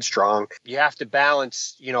bit headstrong, you have to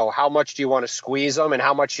balance, how much do you want to squeeze them and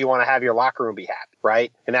how much do you want to have your locker room be happy,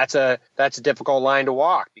 right? And that's a difficult line to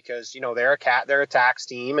walk because, they're a tax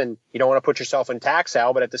team and you don't want to put yourself in tax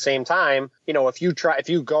hell. But at the same time, if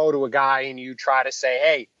you go to a guy and you try to say,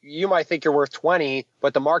 hey, you might think you're worth 20,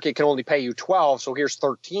 but the market can only pay you 12. So here's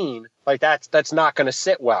 13. Like that's not going to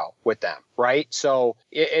sit well with them. Right. So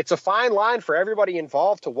it's a fine line for everybody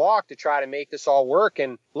involved to walk to try to make this all work.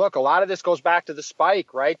 And look, a lot of this goes back to the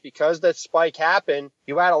spike, right? Because that spike happened,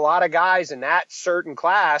 you had a lot of guys in that certain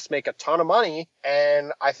class make a ton of money.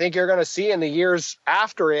 And I think you're going to see in the years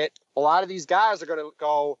after it, a lot of these guys are going to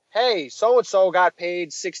go, hey, so-and-so got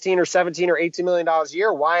paid 16 or 17 or $18 million a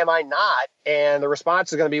year. Why am I not? And the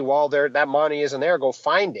response is going to be, well, that money isn't there. Go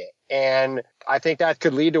find it. And I think that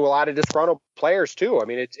could lead to a lot of disgruntled players too. I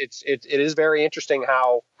mean, it is very interesting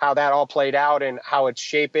how that all played out and how it's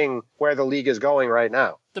shaping where the league is going right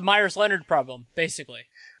now. The Myers-Leonard problem, basically.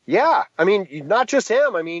 Yeah, I mean, not just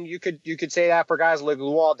him. I mean, you could say that for guys like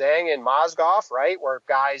Luol-Deng and Mozgov, right?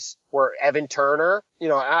 Where Evan Turner,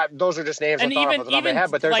 those are just names I thought off the top of my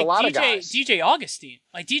head, but there's a lot of guys. DJ Augustine.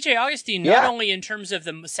 Like, DJ Augustine, not only in terms of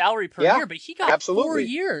the salary per year, but he got 4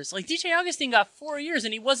 years. Like, DJ Augustine got 4 years,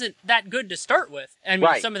 and he wasn't that good to start with. I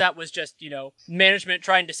mean, some of that was just, management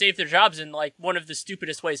trying to save their jobs in, like, one of the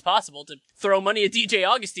stupidest ways possible to throw money at DJ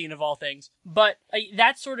Augustine, of all things. But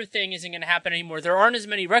that sort of thing isn't going to happen anymore. There aren't as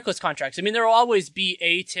many reckless contracts. I mean, there will always be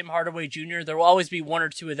a Tim Hardaway Jr. There will always be one or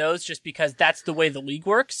two of those just because that's the way the league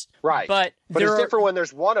works. Right. But it's different when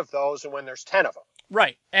there's one of those and when there's 10 of them.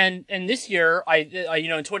 Right. And this year, I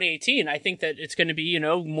in 2018, I think that it's going to be,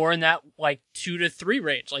 more in that, like, 2 to 3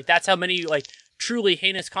 range. Like, that's how many, like, truly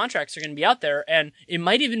heinous contracts are going to be out there. And it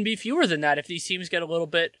might even be fewer than that if these teams get a little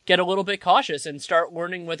bit cautious and start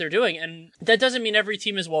learning what they're doing. And that doesn't mean every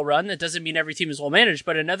team is well run. That doesn't mean every team is well managed.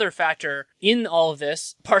 But another factor in all of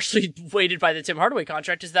this, partially weighted by the Tim Hardaway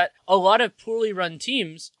contract, is that a lot of poorly run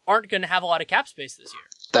teams aren't going to have a lot of cap space this year.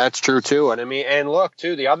 That's true too. And I mean, and look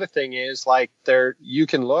too, the other thing is like you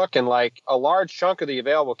can look and like a large chunk of the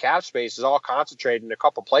available cap space is all concentrated in a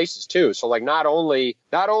couple places too. So like not only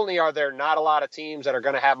are there not a lot of teams that are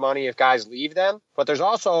going to have money if guys leave them, but there's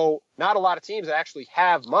also not a lot of teams that actually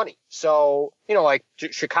have money. So, like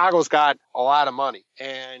Chicago's got a lot of money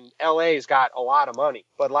and LA's got a lot of money.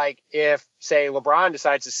 But like if, say, LeBron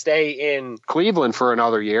decides to stay in Cleveland for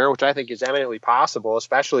another year, which I think is eminently possible,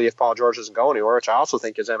 especially if Paul George doesn't go anywhere, which I also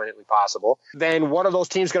think is eminently possible, then what are those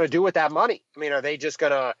teams going to do with that money? I mean, are they just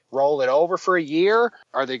going to roll it over for a year?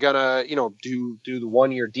 Are they going to, do the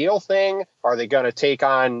 1 year deal thing? Are they going to take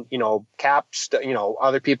on,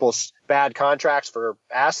 other people's bad contracts for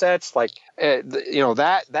assets? Like,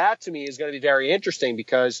 that to me is going to be very interesting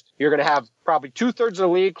because you're going to have probably 2/3 of the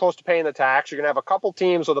league close to paying the tax. You're going to have a couple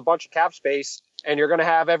teams with a bunch of cap space, and you're going to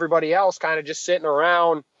have everybody else kind of just sitting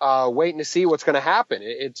around waiting to see what's going to happen.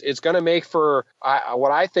 It's going to make for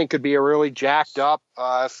what I think could be a really jacked up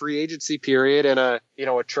free agency period and a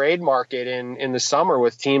trade market in the summer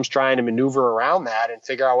with teams trying to maneuver around that and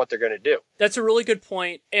figure out what they're going to do. That's a really good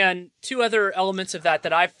point. And two other elements of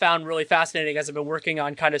that I've found really fascinating as I've been working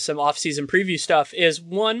on kind of some off-season preview stuff is,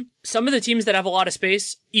 one, some of the teams that have a lot of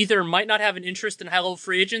space either might not have an interest in high-level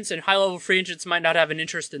free agents, and high-level free agents might not have an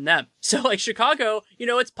interest in them. So, like Chicago,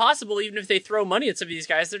 it's possible even if they throw money at some of these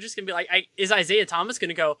guys, they're just going to be like, is Isaiah Thomas going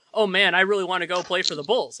to go, oh man, I really want to go play for the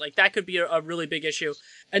Bulls? Like, that could be a really big issue.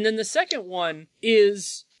 And then the second one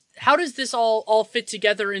is, how does this all fit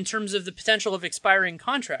together in terms of the potential of expiring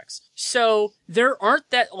contracts? So there aren't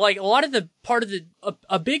that, like, a lot of the part of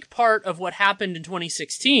a big part of what happened in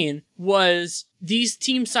 2016 was these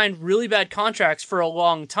teams signed really bad contracts for a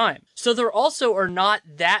long time. So there also are not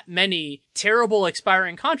that many terrible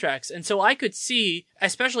expiring contracts. And so I could see,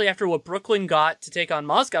 especially after what Brooklyn got to take on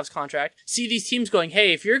Mozgov's contract, see these teams going,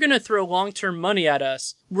 hey, if you're going to throw long-term money at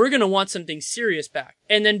us, we're going to want something serious back.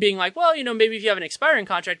 And then being like, well, maybe if you have an expiring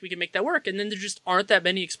contract, we can make that work. And then there just aren't that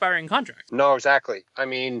many expiring contracts. No, exactly. I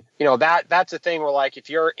mean, that's a thing where, like, if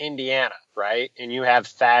you're Indiana, right, and you have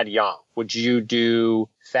Thad Young, would you do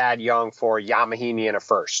Thad Young for Yamahimi in a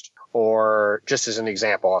first? or just as an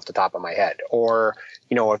example off the top of my head, or,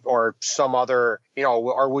 or some other,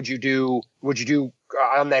 or would you do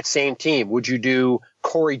on that same team, would you do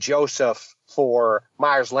Corey Joseph for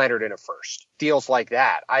Myers Leonard in a first? Deals like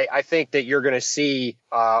that. I think that you're going to see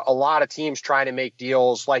a lot of teams trying to make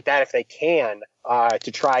deals like that if they can,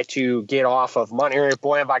 to try to get off of money. Or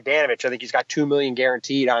Boyan Bogdanović, I think he's got $2 million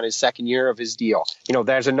guaranteed on his second year of his deal.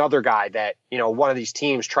 There's another guy that, one of these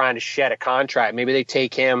teams trying to shed a contract. Maybe they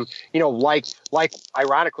take him, like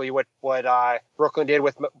ironically what Brooklyn did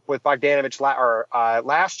with Bogdanović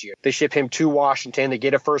last year. They ship him to Washington. They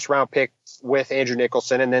get a first round pick with Andrew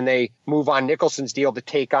Nicholson, and then they move on Nicholson's deal to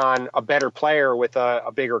take on a better player with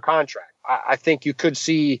a bigger contract. I think you could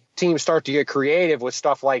see teams start to get creative with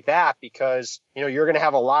stuff like that, because, you're going to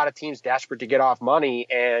have a lot of teams desperate to get off money,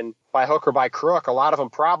 and by hook or by crook, a lot of them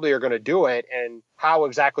probably are going to do it. And how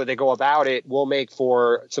exactly they go about it will make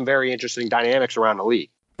for some very interesting dynamics around the league.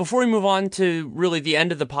 Before we move on to really the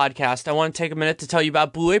end of the podcast, I want to take a minute to tell you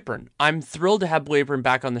about Blue Apron. I'm thrilled to have Blue Apron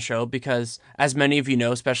back on the show because, as many of you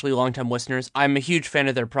know, especially longtime listeners, I'm a huge fan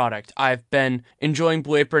of their product. I've been enjoying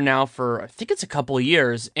Blue Apron now for, I think it's a couple of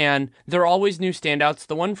years, and there are always new standouts.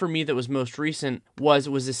 The one for me that was most recent was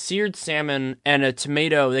a seared salmon and a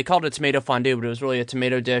tomato. They called it tomato fondue, but it was really a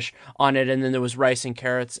tomato dish on it, and then there was rice and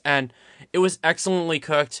carrots, and it was excellently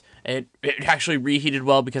cooked. It actually reheated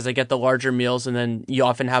well because I get the larger meals, and then you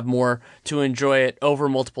often have more to enjoy it over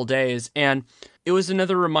multiple days. And it was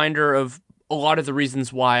another reminder of a lot of the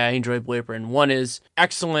reasons why I enjoy Blue Apron. One is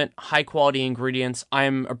excellent, high-quality ingredients.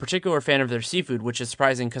 I'm a particular fan of their seafood, which is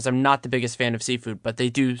surprising because I'm not the biggest fan of seafood, but they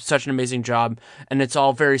do such an amazing job, and it's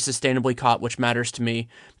all very sustainably caught, which matters to me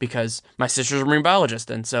because my sister's a marine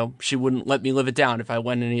biologist, and so she wouldn't let me live it down if I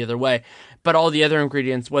went any other way. But all the other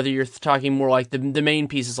ingredients, whether you're talking more like the main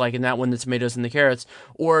pieces, like in that one, the tomatoes and the carrots,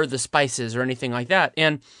 or the spices or anything like that.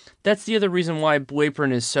 And that's the other reason why Blue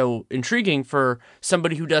Apron is so intriguing for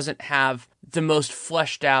somebody who doesn't have the most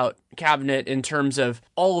fleshed out cabinet in terms of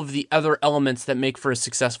all of the other elements that make for a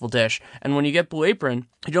successful dish. And when you get Blue Apron,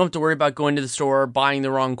 you don't have to worry about going to the store, buying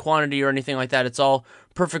the wrong quantity or anything like that. It's all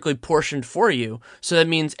perfectly portioned for you. So that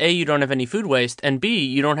means A, you don't have any food waste, and B,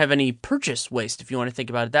 you don't have any purchase waste, if you want to think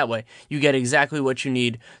about it that way. You get exactly what you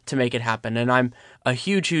need to make it happen. And I'm a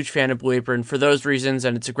huge fan of Blue Apron for those reasons,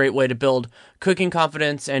 and it's a great way to build cooking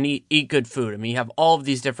confidence and eat good food. I mean, you have all of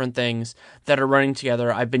these different things that are running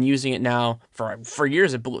together. I've been using it now for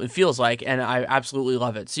years, it feels like, and I absolutely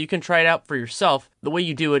love it. So you can try it out for yourself. The way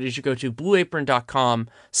you do it is you go to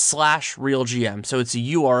blueapron.com/realgm. So it's a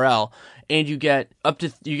URL. And you get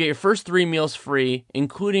your first 3 meals free,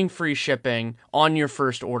 including free shipping on your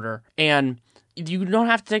first order. And you don't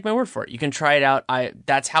have to take my word for it. You can try it out.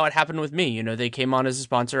 That's how it happened with me. They came on as a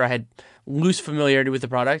sponsor. I had loose familiarity with the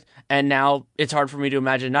product, and now it's hard for me to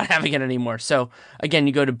imagine not having it anymore. So again,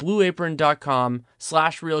 you go to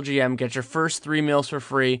blueapron.com/realgm, get your first 3 meals for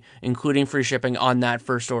free, including free shipping on that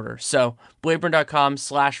first order. So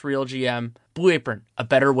blueapron.com/realgm. Blue Apron, a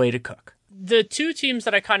better way to cook. The two teams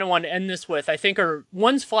that I kind of want to end this with, I think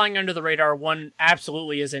one's flying under the radar, one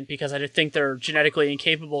absolutely isn't because I think they're genetically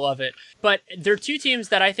incapable of it. But they're two teams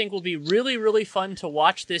that I think will be really, really fun to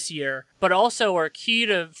watch this year, but also are key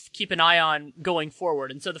to keep an eye on going forward.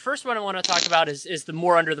 And so the first one I want to talk about is the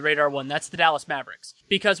more under the radar one. That's the Dallas Mavericks.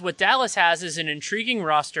 Because what Dallas has is an intriguing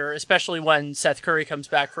roster, especially when Seth Curry comes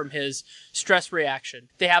back from his stress reaction.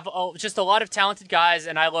 They have just a lot of talented guys,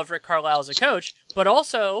 and I love Rick Carlisle as a coach. But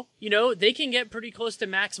also, they can get pretty close to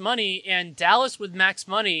max money, and Dallas with max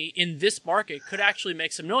money in this market could actually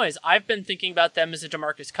make some noise. I've been thinking about them as a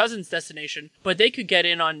DeMarcus Cousins destination, but they could get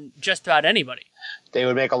in on just about anybody. They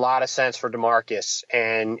would make a lot of sense for DeMarcus,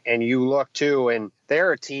 and you look too, and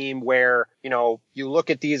they're a team where, you look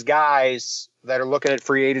at these guys that are looking at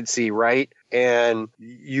free agency, right? And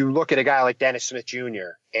you look at a guy like Dennis Smith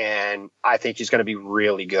Jr., and I think he's going to be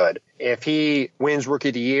really good. If he wins Rookie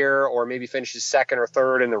of the Year or maybe finishes second or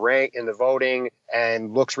third in the voting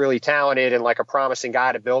and looks really talented and like a promising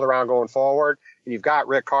guy to build around going forward, and you've got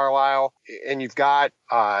Rick Carlisle, and you've got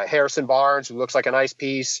Harrison Barnes, who looks like a nice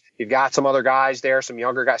piece. You've got some other guys there, some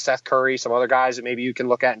younger guys, Seth Curry, some other guys that maybe you can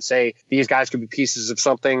look at and say, these guys could be pieces of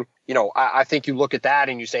something. I think you look at that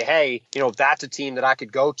and you say, hey, that's a team that I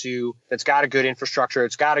could go to that's got a good infrastructure,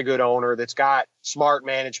 it's got a good owner, that's got smart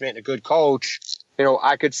management and a good coach.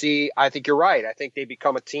 I think you're right. I think they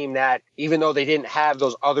become a team that, even though they didn't have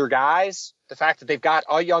those other guys, the fact that they've got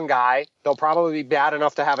a young guy, they'll probably be bad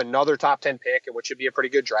enough to have another top 10 pick, which should be a pretty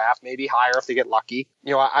good draft, maybe higher if they get lucky.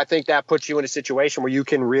 I think that puts you in a situation where you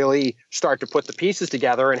can really start to put the pieces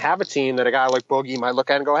together and have a team that a guy like Boogie might look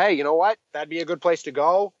at and go, hey, you know what? That'd be a good place to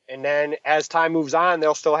go. And then as time moves on,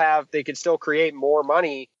 they can still create more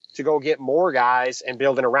money to go get more guys and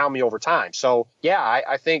building around me over time. So yeah,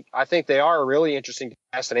 I think they are a really interesting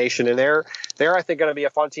destination, and they're I think going to be a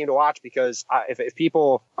fun team to watch because if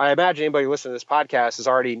people, I imagine anybody listening to this podcast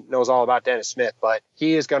already knows all about Dennis Smith, but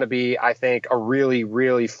he is going to be, I think, a really,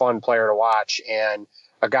 really fun player to watch, and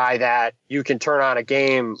a guy that you can turn on a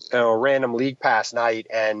game, a random league pass night,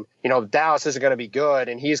 and Dallas isn't going to be good,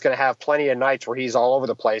 and he's going to have plenty of nights where he's all over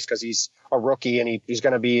the place because he's a rookie and he's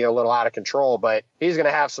going to be a little out of control, but he's going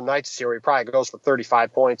to have some nights here where he probably goes for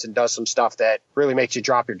 35 points and does some stuff that really makes you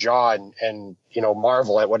drop your jaw and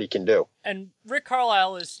marvel at what he can do. And Rick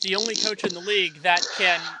Carlisle is the only coach in the league that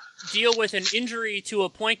can deal with an injury to a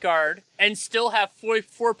point guard and still have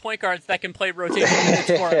four point guards that can play rotation minutes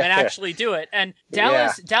for him and actually do it. And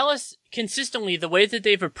Dallas consistently, the way that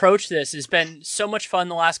they've approached this has been so much fun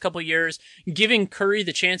the last couple of years, giving Curry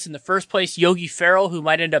the chance in the first place, Yogi Ferrell, who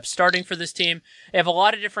might end up starting for this team. They have a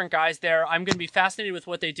lot of different guys there. I'm going to be fascinated with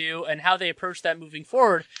what they do and how they approach that moving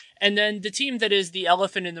forward. And then the team that is the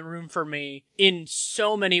elephant in the room for me in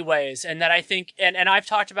so many ways, and that I think, and I've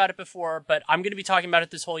talked about it before, but I'm going to be talking about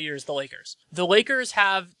it this whole year, is the Lakers. The Lakers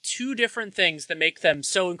have two different things that make them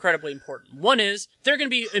so incredibly important. One is they're going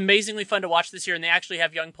to be amazingly fun to watch this year, and they actually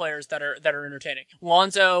have young players that are entertaining.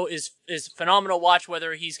 Lonzo is phenomenal to watch,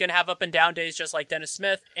 whether he's going to have up and down days just like Dennis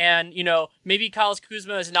Smith, and maybe Kyle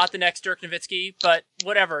Kuzma is not the next Dirk Nowitzki, but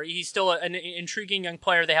whatever, he's still an intriguing young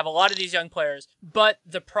player. They have a lot of these young players, but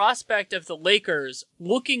the prospect of the Lakers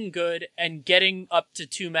looking good and getting up to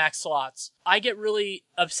 2 max slots, I get really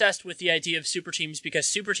obsessed with the idea of super teams because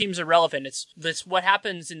super teams are relevant. It's what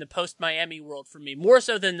happens in the post-Miami world for me, more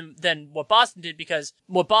so than what Boston did, because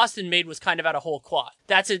what Boston made was kind of out of whole cloth.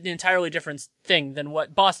 That's an entirely different thing than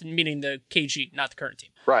what Boston, meaning the KG, not the current team.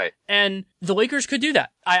 Right. And the Lakers could do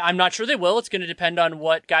that. I'm not sure they will. It's going to depend on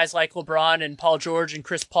what guys like LeBron and Paul George and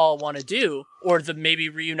Chris Paul want to do, or maybe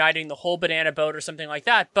reuniting the whole banana boat or something like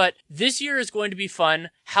that. But this year is going to be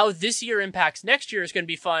fun. How this year impacts next year is going to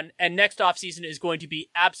be fun. And next offseason is going to be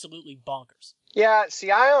absolutely bonkers. Yeah,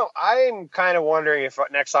 see, I'm kind of wondering if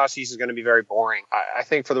next offseason is going to be very boring. I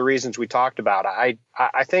think for the reasons we talked about. I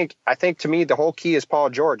think to me the whole key is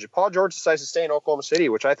Paul George. If Paul George decides to stay in Oklahoma City,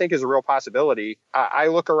 which I think is a real possibility, I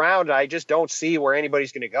look around and I just don't see where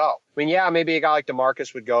anybody's going to go. I mean, yeah, maybe a guy like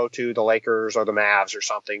DeMarcus would go to the Lakers or the Mavs or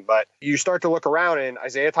something, but you start to look around and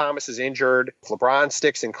Isaiah Thomas is injured. If LeBron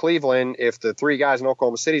sticks in Cleveland, if the 3 guys in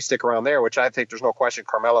Oklahoma City stick around there, which I think there's no question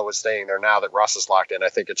Carmelo is staying there now that Russ is locked in. I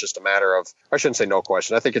think it's just a matter of, I shouldn't say no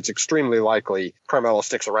question. I think it's extremely likely Carmelo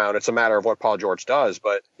sticks around. It's a matter of what Paul George does.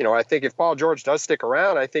 But, I think if Paul George does stick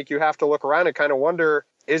around, I think you have to look around and kind of wonder,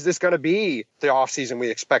 is this going to be the offseason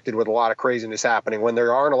we expected with a lot of craziness happening when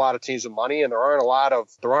there aren't a lot of teams with money and there aren't a lot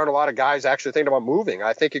of guys actually thinking about moving?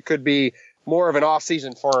 I think it could be more of an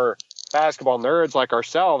offseason for basketball nerds like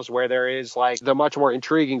ourselves, where there is like the much more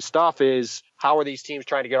intriguing stuff is how are these teams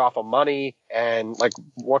trying to get off of money and like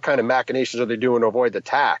what kind of machinations are they doing to avoid the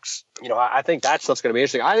tax? I think that stuff's going to be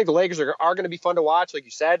interesting. I think the Lakers are going to be fun to watch, like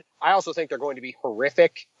you said. I also think they're going to be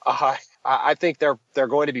horrific. I think they're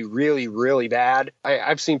going to be really, really bad.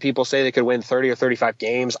 I've seen people say they could win 30 or 35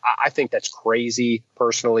 games. I think that's crazy,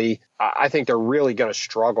 personally. I think they're really going to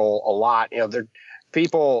struggle a lot.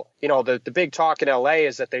 People, the big talk in LA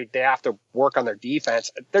is that they have to work on their defense.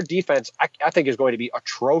 Their defense, I think, is going to be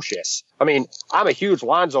atrocious. I mean, I'm a huge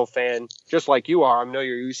Lonzo fan, just like you are. I know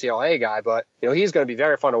you're a UCLA guy, but, he's going to be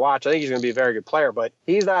very fun to watch. I think he's going to be a very good player, but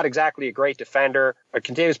he's not exactly a great defender.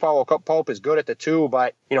 Contavious Pope is good at the 2,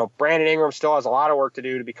 but, Brandon Ingram still has a lot of work to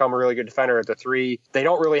do to become a really good defender at the 3. They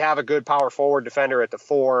don't really have a good power forward defender at the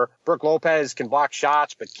 4. Brook Lopez can block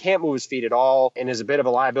shots, but can't move his feet at all and is a bit of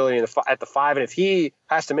a liability at the 5. And if he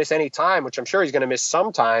has to miss any time, which I'm sure he's going to miss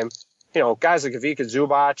some time, guys like Ivica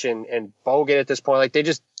Zubac and Bogut at this point,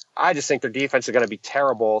 I just think their defense is going to be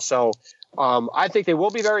terrible. So I think they will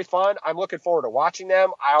be very fun. I'm looking forward to watching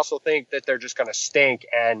them. I also think that they're just going to stink.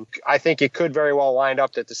 And I think it could very well wind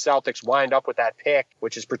up that the Celtics wind up with that pick,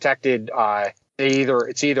 which is protected.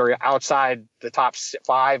 It's either outside the top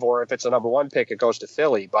 5, or if it's a number 1 pick, it goes to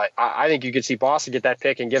Philly. But I think you could see Boston get that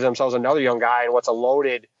pick and give themselves another young guy in what's a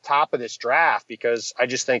loaded top of this draft, because I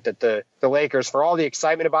just think that the Lakers, for all the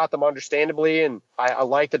excitement about them, understandably, and I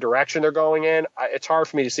like the direction they're going in, it's hard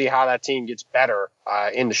for me to see how that team gets better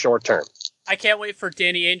in the short term. I can't wait for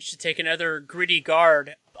Danny Ainge to take another gritty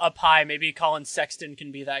guard up high. Maybe Colin Sexton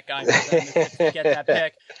can be that guy for them if we get that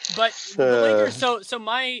pick. But the Lakers, so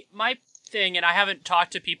my thing, and I haven't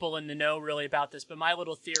talked to people in the know really about this, but my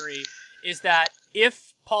little theory is that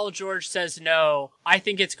if Paul George says no, I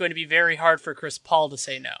think it's going to be very hard for Chris Paul to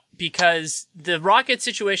say no, because the Rocket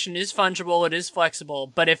situation is fungible, it is flexible,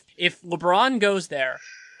 but if LeBron goes there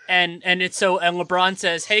and LeBron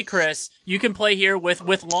says, "Hey Chris, you can play here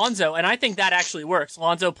with Lonzo," and I think that actually works.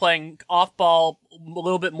 Lonzo playing off ball a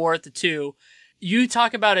little bit more at the 2. You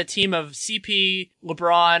talk about a team of CP,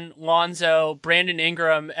 LeBron, Lonzo, Brandon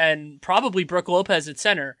Ingram, and probably Brook Lopez at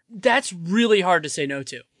center. That's really hard to say no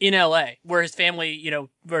to in LA, where his family,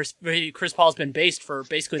 where Chris Paul's been based for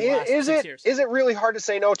basically the last 6 years. Is it really hard to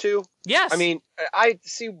say no to? Yes. I mean, I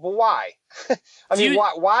see why.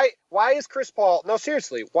 Why is Chris Paul? No,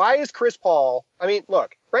 seriously, why is Chris Paul? I mean,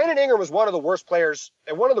 look, Brandon Ingram was one of the worst players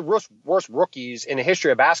and one of the worst rookies in the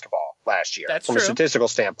history of basketball last year. That's from true. A statistical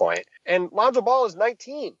standpoint. And Lonzo Ball is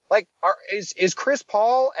 19. Like, is Chris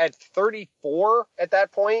Paul at 34 at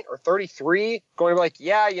that point, or 33, going to be like,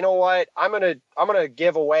 yeah, you know what? I'm gonna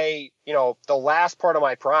give away, the last part of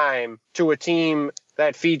my prime to a team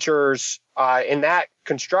that features in that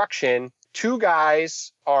construction 2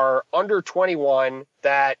 guys are under 21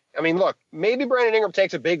 that, I mean, look, maybe Brandon Ingram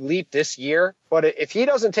takes a big leap this year, but if he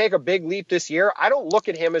doesn't take a big leap this year, I don't look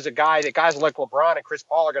at him as a guy that guys like LeBron and Chris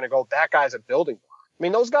Paul are going to go, that guy's a building block. I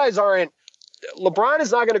mean, those guys aren't, LeBron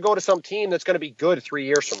is not going to go to some team that's going to be good 3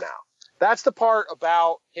 years from now. That's the part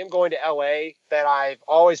about him going to LA that I've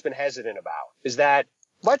always been hesitant about, is that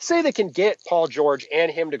let's say they can get Paul George and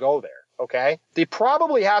him to go there. Okay, they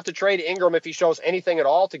probably have to trade Ingram if he shows anything at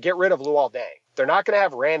all to get rid of Luol Deng. They're not going to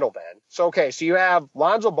have Randall then. So you have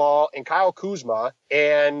Lonzo Ball and Kyle Kuzma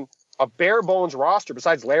and a bare bones roster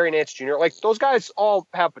besides Larry Nance Jr. Like, those guys all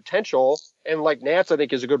have potential, and like Nance, I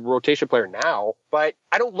think, is a good rotation player now. But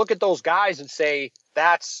I don't look at those guys and say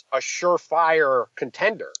that's a surefire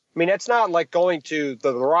contender. I mean, it's not like going to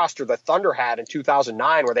the roster the Thunder had in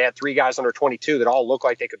 2009 where they had 3 guys under 22 that all look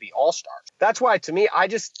like they could be all-stars. That's why, to me,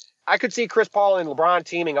 I could see Chris Paul and LeBron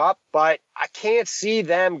teaming up, but I can't see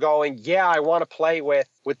them going, yeah, I want to play with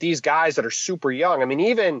these guys that are super young. I mean,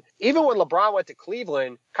 even when LeBron went to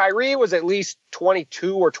Cleveland, Kyrie was at least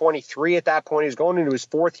 22 or 23 at that point. He was going into his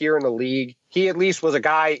 4th year in the league. He at least was a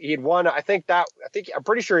guy, he had won, I'm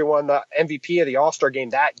pretty sure he won the MVP of the All-Star game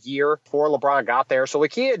that year before LeBron got there. So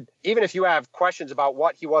like, he had, even if you have questions about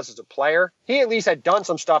what he was as a player, he at least had done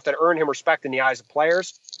some stuff that earned him respect in the eyes of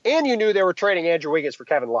players. And you knew they were trading Andrew Wiggins for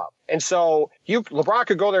Kevin Love. And so LeBron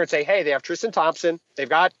could go there and say, hey, they have Tristan Thompson, they've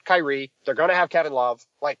got Kyrie, they're going to have Kevin Love.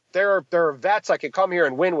 Like, there are vets I could come here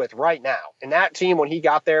and win with right now. And that team, when he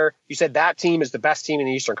got there, you said that team is the best team in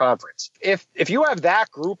the Eastern Conference. If you have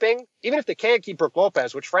that grouping, even if they can't keep Brook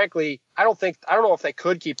Lopez, which frankly, I don't know if they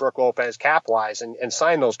could keep Brook Lopez cap-wise and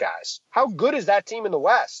sign those guys. How good is that team in the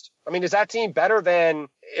West? I mean, is that team better than,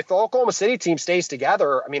 if the Oklahoma City team stays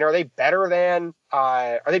together, I mean, are they better than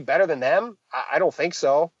them? I don't think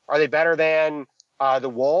so. Are they better than the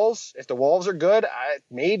Wolves? If the Wolves are good,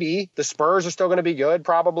 maybe. The Spurs are still going to be good,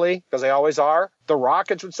 probably, because they always are. The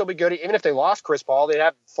Rockets would still be good. Even if they lost Chris Paul, they'd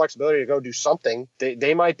have flexibility to go do something.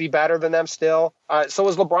 They might be better than them still. So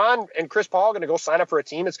is LeBron and Chris Paul going to go sign up for a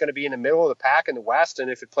team that's going to be in the middle of the pack in the West,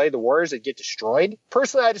 and if it played the Warriors, they'd get destroyed?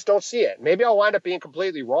 Personally, I just don't see it. Maybe I'll wind up being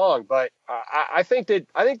completely wrong, but I think the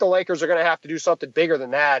Lakers are going to have to do something bigger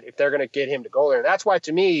than that if they're going to get him to go there. And that's why,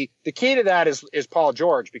 to me, the key to that is Paul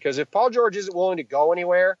George, because if Paul George isn't willing to go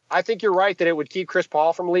anywhere, I think you're right that it would keep Chris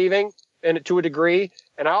Paul from leaving, and to a degree.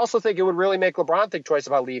 And I also think it would really make LeBron think twice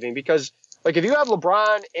about leaving, because like, if you have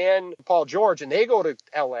LeBron and Paul George and they go to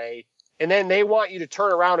LA and then they want you to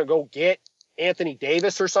turn around and go get Anthony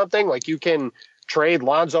Davis or something, like, you can trade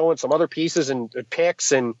Lonzo and some other pieces and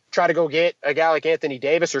picks and try to go get a guy like Anthony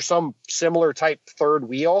Davis or some similar type third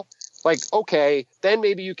wheel. Like, okay, then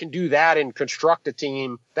maybe you can do that and construct a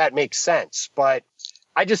team that makes sense. But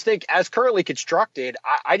I just think, as currently constructed,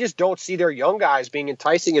 I just don't see their young guys being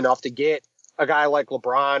enticing enough to get a guy like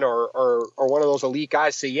LeBron or one of those elite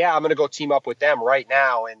guys say, yeah, I'm going to go team up with them right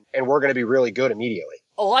now, and we're going to be really good immediately.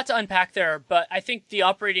 A lot to unpack there, but I think the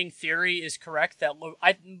operating theory is correct. That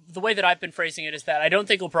the way that I've been phrasing it is that I don't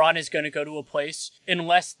think LeBron is going to go to a place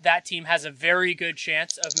unless that team has a very good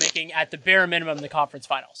chance of making, at the bare minimum, the conference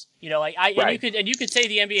finals. Right. And you could say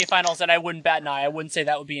the NBA finals, and I wouldn't bat an eye. I wouldn't say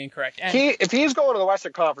that would be incorrect. And if he's going to the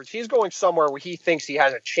Western Conference, he's going somewhere where he thinks he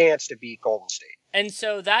has a chance to beat Golden State. And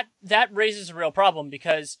so that raises a real problem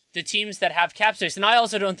because the teams that have cap space, and I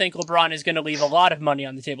also don't think LeBron is going to leave a lot of money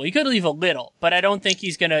on the table. He could leave a little, but I don't think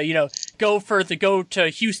he's going to, go to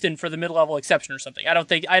Houston for the mid-level exception or something. I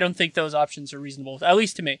don't think those options are reasonable, at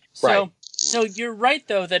least to me. Right. So you're right,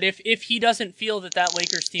 though, that if he doesn't feel that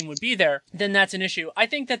Lakers team would be there, then that's an issue. I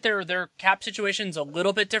think that their cap situation's a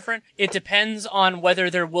little bit different. It depends on whether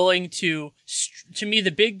they're willing to me,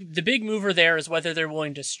 the big mover there is whether they're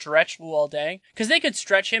willing to stretch Luol Deng, because they could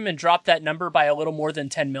stretch him and drop that number by a little more than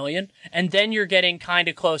 10 million, and then you're getting kind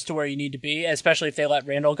of close to where you need to be, especially if they let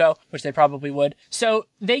Randall go, which they probably would. So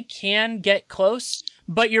they can get close.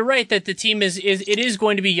 But you're right that the team is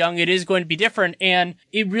going to be young, it is going to be different, and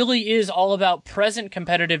it really is all about present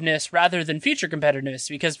competitiveness rather than future competitiveness,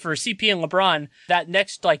 because for CP and LeBron, that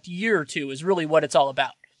next year or two is really what it's all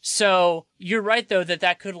about. So you're right, though,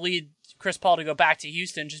 that could lead Chris Paul to go back to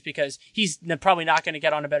Houston just because he's probably not going to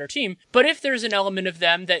get on a better team. But if there's an element of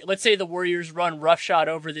them that, let's say the Warriors run roughshod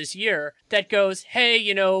over this year, that goes,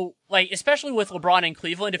 hey, especially with LeBron in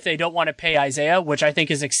Cleveland, if they don't want to pay Isaiah, which I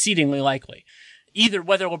think is exceedingly likely, either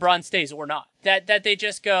whether LeBron stays or not, that they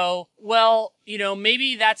just go, well,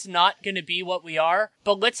 maybe that's not going to be what we are,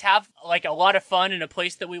 but let's have a lot of fun in a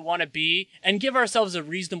place that we want to be and give ourselves a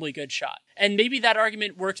reasonably good shot. And maybe that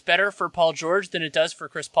argument works better for Paul George than it does for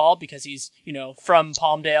Chris Paul because he's, from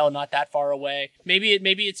Palmdale, not that far away. Maybe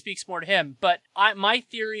it speaks more to him, but my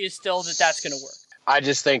theory is still that that's going to work. I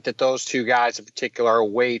just think that those two guys in particular are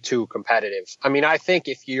way too competitive. I mean, I think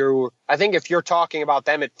if you're talking about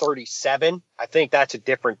them at 37, I think that's a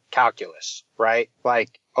different calculus, right?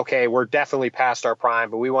 Okay, we're definitely past our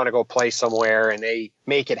prime, but we want to go play somewhere, and they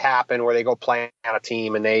make it happen where they go play on a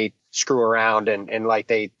team and they screw around and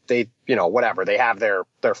they whatever, they have their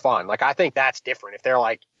fun. I think that's different if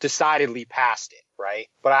they're decidedly past it, right?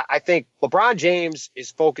 But I think LeBron James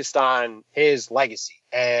is focused on his legacy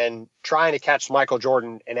and trying to catch Michael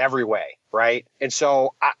Jordan in every way, right? And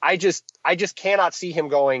so I just cannot see him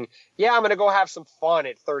going, yeah, I'm going to go have some fun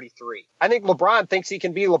at 33. I think LeBron thinks he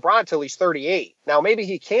can be LeBron till he's 38. Now, maybe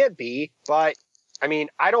he can't be, but I mean,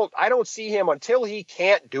 I don't see him until he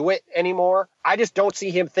can't do it anymore. I just don't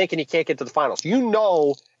see him thinking he can't get to the finals.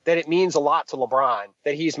 That it means a lot to LeBron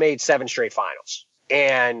that he's made 7 straight finals.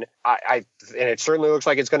 And and it certainly looks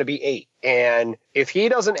like it's going to be 8. And if he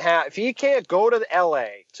can't go to LA,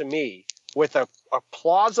 to me, with a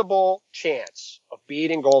plausible chance of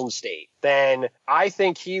beating Golden State, then I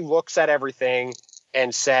think he looks at everything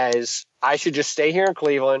and says, I should just stay here in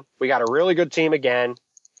Cleveland. We got a really good team again.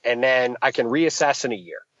 And then I can reassess in a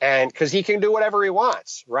year. And because he can do whatever he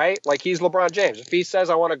wants, right? He's LeBron James. If he says,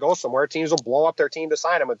 I want to go somewhere, teams will blow up their team to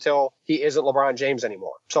sign him until he isn't LeBron James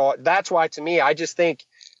anymore. So that's why, to me, I just think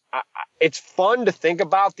it's fun to think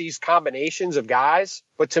about these combinations of guys.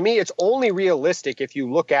 But to me, it's only realistic if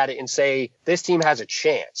you look at it and say, this team has a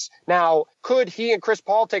chance. Now, could he and Chris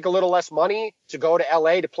Paul take a little less money to go to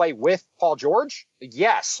LA to play with Paul George?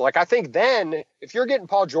 Yes. I think then if you're getting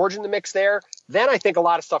Paul George in the mix there, then I think a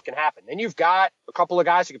lot of stuff can happen. Then you've got a couple of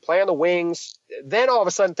guys who can play on the wings. Then all of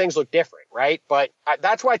a sudden things look different, right? But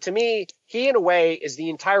that's why, to me, he in a way is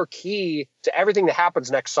the entire key to everything that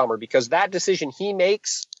happens next summer, because that decision he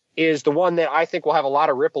makes is the one that I think will have a lot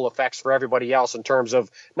of ripple effects for everybody else in terms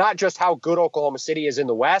of not just how good Oklahoma City is in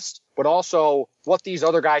the West, but also what these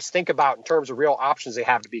other guys think about in terms of real options they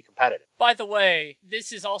have to be competitive. By the way,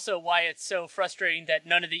 this is also why it's so frustrating that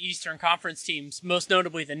none of the Eastern Conference teams, most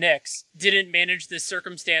notably the Knicks, didn't manage this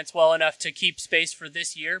circumstance well enough to keep space for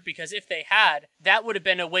this year, because if they had, that would have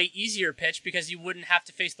been a way easier pitch because you wouldn't have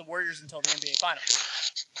to face the Warriors until the NBA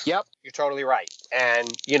Finals. Yep, you're totally right. And,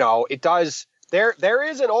 it does... There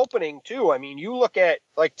is an opening, too. I mean, you look at,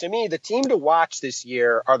 to me, the team to watch this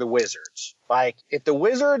year are the Wizards. If the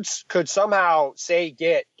Wizards could somehow, say,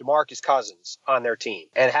 get DeMarcus Cousins on their team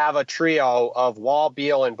and have a trio of Wall,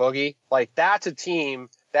 Beal, and Boogie, that's a team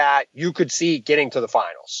that you could see getting to the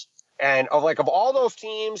finals. And of all those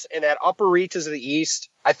teams in that upper reaches of the East,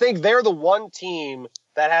 I think they're the one team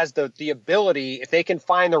that has the ability, if they can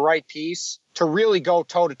find the right piece, to really go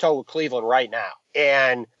toe-to-toe with Cleveland right now.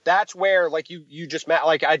 And that's where, you just met,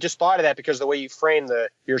 I just thought of that because of the way you framed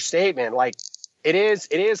your statement. It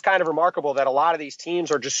is kind of remarkable that a lot of these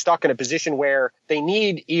teams are just stuck in a position where they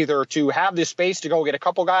need either to have the space to go get a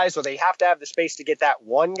couple guys, or they have to have the space to get that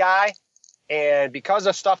one guy. And because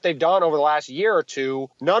of stuff they've done over the last year or two,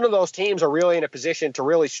 none of those teams are really in a position to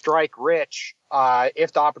really strike rich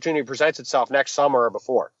if the opportunity presents itself next summer or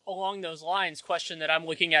before. Along those lines, question that I'm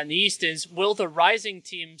looking at in the East is, will the rising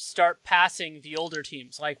teams start passing the older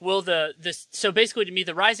teams? So basically to me,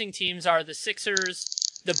 the rising teams are the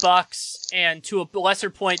Sixers, the Bucks, and to a lesser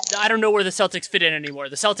point, I don't know where the Celtics fit in anymore.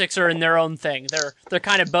 The Celtics are in their own thing. They're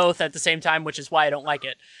kind of both at the same time, which is why I don't like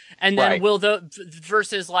it. And then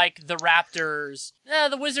versus like the Raptors,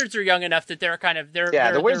 the Wizards are young enough that they're kind of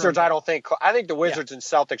the Wizards. I think the Wizards and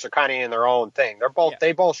Celtics are kind of in their own thing.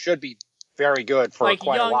 They both should be very good for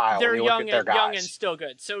quite a while. They're young and still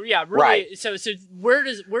good. So yeah, really. Right. So where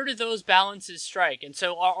do those balances strike? And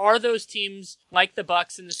so are those teams like the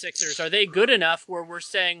Bucks and the Sixers, are they good enough where we're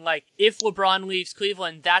saying like if LeBron leaves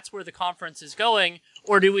Cleveland, that's where the conference is going?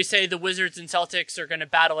 Or do we say the Wizards and Celtics are going to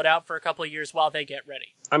battle it out for a couple of years while they get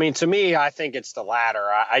ready? I mean, to me, I think it's the latter.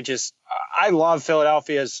 I love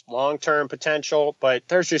Philadelphia's long-term potential, but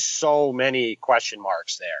there's just so many question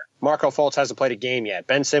marks there. Marco Fultz hasn't played a game yet.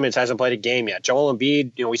 Ben Simmons hasn't played a game yet. Joel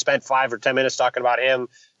Embiid, we spent 5 or 10 minutes talking about him.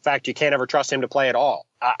 In fact, you can't ever trust him to play at all.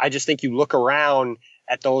 I just think you look around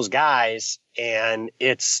at those guys, and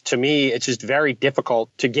to me, it's just very difficult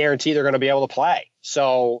to guarantee they're going to be able to play.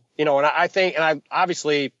 So,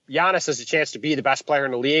 obviously Giannis has a chance to be the best player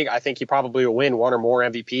in the league. I think he probably will win one or more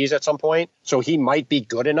MVPs at some point. So he might be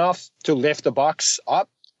good enough to lift the Bucks up,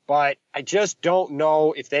 but I just don't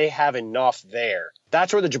know if they have enough there.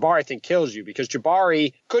 That's where the Jabari thing kills you, because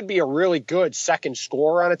Jabari could be a really good second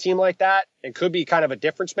scorer on a team like that and could be kind of a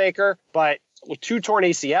difference maker. But with 2 torn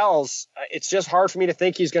ACLs, it's just hard for me to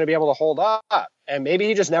think he's going to be able to hold up. And maybe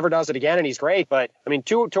he just never does it again and he's great. But I mean,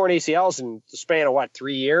 2 torn ACLs in the span of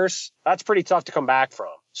 3 years? That's pretty tough to come back from.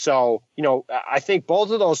 So, I think both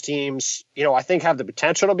of those teams, I think have the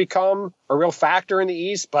potential to become a real factor in the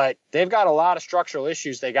East, but they've got a lot of structural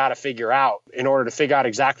issues they got to figure out in order to figure out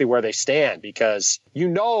exactly where they stand, because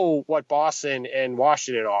what Boston and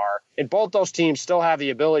Washington are, and both those teams still have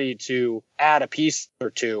the ability to add a piece or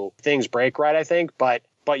two. Things break right, I think, but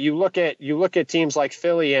you look at teams like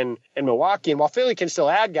Philly and Milwaukee, and while Philly can still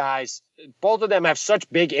add guys, both of them have such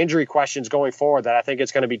big injury questions going forward that I think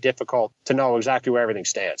it's going to be difficult to know exactly where everything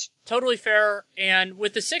stands. Totally fair. And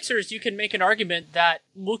with the Sixers, you can make an argument that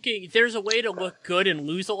there's a way to look good and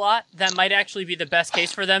lose a lot. That might actually be the best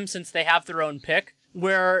case for them, since they have their own pick,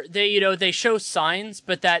 where they show signs,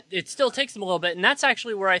 but that it still takes them a little bit. And that's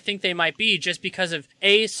actually where I think they might be, just because of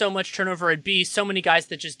A, so much turnover, and B, so many guys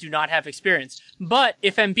that just do not have experience. But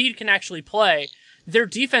if Embiid can actually play, their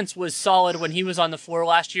defense was solid when he was on the floor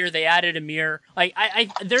last year. They added Amir. I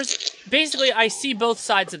see both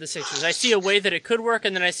sides of the Sixers. I see a way that it could work,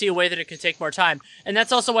 and then I see a way that it could take more time. And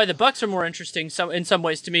that's also why the Bucks are more interesting in some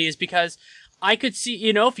ways to me, is because I could see,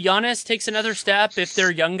 if Giannis takes another step, if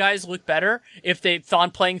their young guys look better, if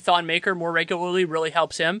playing Thon Maker more regularly really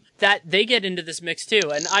helps him, that they get into this mix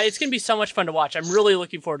too. And it's going to be so much fun to watch. I'm really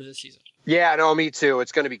looking forward to this season. Yeah, no, me too.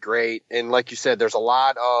 It's going to be great. And like you said, there's a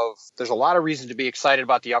lot of reason to be excited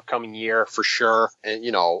about the upcoming year for sure. And,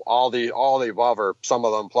 all the above, or some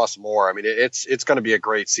of them plus more. I mean, it's going to be a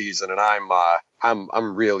great season, and I'm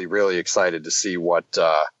really, really excited to see what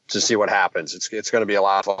happens. It's going to be a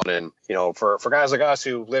lot of fun. And, for guys like us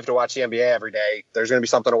who live to watch the NBA every day, there's going to be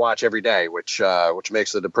something to watch every day, which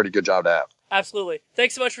makes it a pretty good job to have. Absolutely.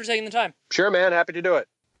 Thanks so much for taking the time. Sure, man. Happy to do it.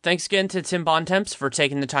 Thanks again to Tim Bontemps for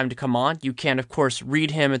taking the time to come on. You can, of course, read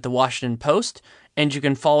him at the Washington Post, and you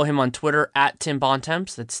can follow him on Twitter at Tim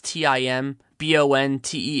Bontemps. That's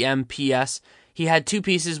TIMBONTEMPS. He had 2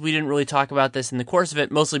 pieces. We didn't really talk about this in the course of it,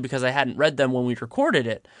 mostly because I hadn't read them when we recorded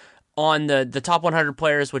it, on the top 100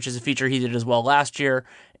 players, which is a feature he did as well last year,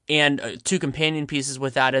 and 2 companion pieces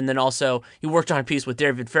with that. And then also he worked on a piece with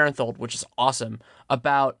David Farenthold, which is awesome,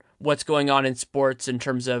 about what's going on in sports in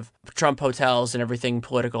terms of Trump hotels and everything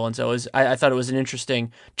political. And so I thought it was an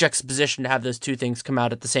interesting juxtaposition to have those 2 things come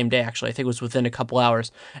out at the same day, actually. I think it was within a couple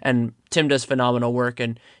hours. And Tim does phenomenal work.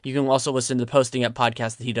 And you can also listen to the Posting Up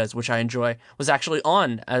podcast that he does, which I enjoy. Was actually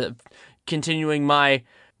on, continuing my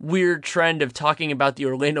weird trend of talking about the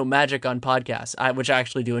Orlando Magic on podcasts, which I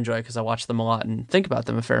actually do enjoy because I watch them a lot and think about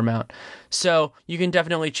them a fair amount. So you can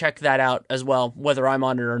definitely check that out as well, whether I'm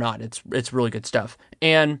on it or not. It's really good stuff.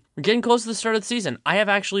 And we're getting close to the start of the season. I have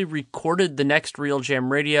actually recorded the next Real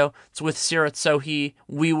Jam Radio. It's with Sirat Sohi.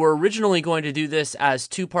 We were originally going to do this as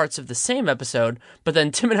 2 parts of the same episode, but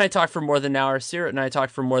then Tim and I talked for more than an hour. Sirat and I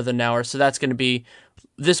talked for more than an hour. So that's going to be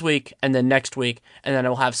this week and then next week, and then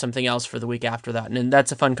I'll have something else for the week after that. And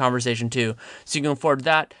that's a fun conversation too. So you can look forward to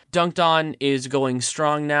that. Dunked On is going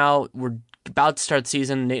strong now. We're about to start the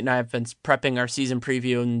season. Nate and I have been prepping our season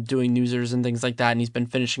preview and doing newsers and things like that, and he's been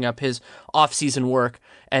finishing up his off-season work,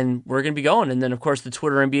 and we're going to be going. And then, of course, the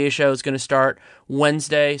Twitter NBA show is going to start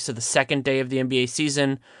Wednesday, so the second day of the NBA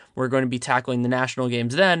season. We're going to be tackling the national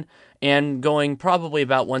games then, and going probably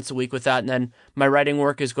about once a week with that. And then my writing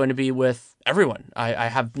work is going to be with everyone. I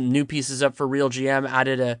have new pieces up for Real GM,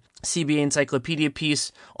 added a CBA Encyclopedia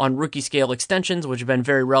piece on rookie scale extensions, which have been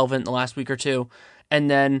very relevant in the last week or two. And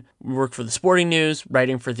then work for the Sporting News,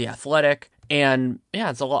 writing for The Athletic. And yeah,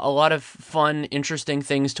 it's a lot of fun, interesting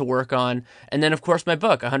things to work on. And then, of course, my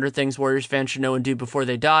book, 100 Things Warriors Fans Should Know and Do Before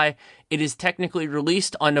They Die. It is technically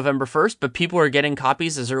released on November 1st, but people are getting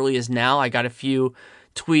copies as early as now. I got a few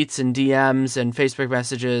tweets and DMs and Facebook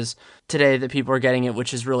messages today that people are getting it,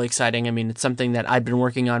 which is really exciting. I mean, it's something that I've been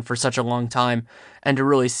working on for such a long time, and to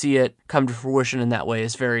really see it come to fruition in that way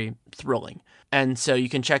is very thrilling. And so you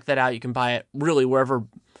can check that out. You can buy it really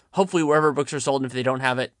hopefully wherever books are sold. And if they don't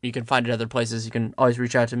have it, you can find it other places. You can always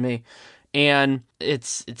reach out to me. And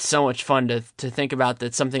it's so much fun to think about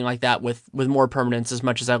that, something like that with more permanence, as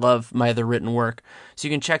much as I love my other written work. So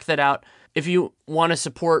you can check that out. If you want to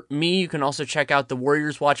support me, you can also check out the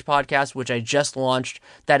Warriors Watch podcast, which I just launched.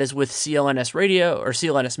 That is with CLNS Radio, or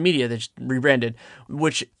CLNS Media, that's rebranded,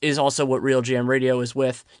 which is also what Real GM Radio is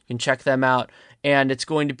with. You can check them out. And it's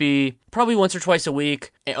going to be probably once or twice a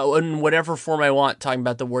week in whatever form I want, talking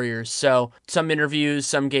about the Warriors. So some interviews,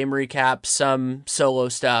 some game recaps, some solo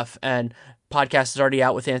stuff, and podcast is already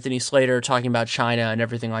out with Anthony Slater talking about China and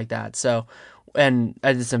everything like that. So, and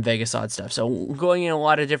I did some Vegas odd stuff. So going in a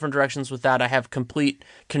lot of different directions with that. I have complete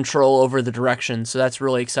control over the direction. So that's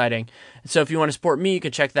really exciting. So if you want to support me, you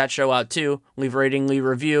can check that show out too. Leave a rating, leave a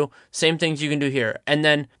review. Same things you can do here. And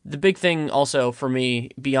then the big thing also for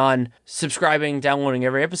me, beyond subscribing, downloading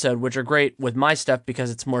every episode, which are great with my stuff because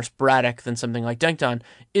it's more sporadic than something like Dunked On,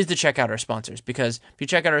 is to check out our sponsors. Because if you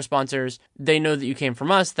check out our sponsors, they know that you came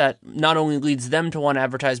from us. That not only leads them to want to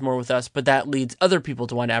advertise more with us, but that leads other people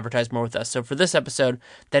to want to advertise more with us. So for this episode,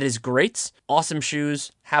 that is Greats. Awesome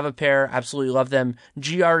shoes. Have a pair. Absolutely love them.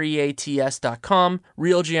 GREATS.com.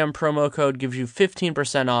 Real GM promo code gives you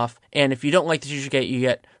 15% off. And if you don't like the shoes you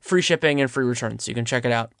get free shipping and free returns. So you can check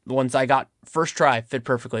it out. The ones I got first try fit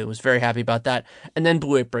perfectly. I was very happy about that. And then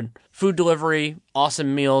Blue Apron. Food delivery.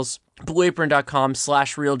 Awesome meals.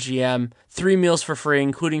 BlueApron.com/RealGM. 3 meals for free,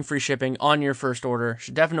 including free shipping on your first order.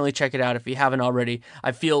 Should definitely check it out if you haven't already.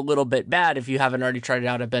 I feel a little bit bad if you haven't already tried it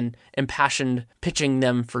out. I've been impassioned pitching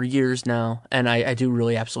them for years now, and I do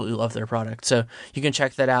really absolutely love their product. So you can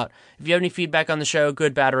check that out. If you have any feedback on the show,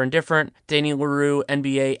 good, bad, or indifferent,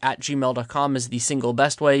 DanielLeroux&nba@gmail.com is the single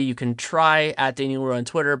best way. You can try at Daniel Leroux on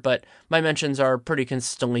Twitter, but my mentions are pretty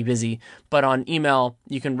consistently busy. But on email,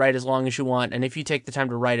 you can write as long as you want, and if you take the time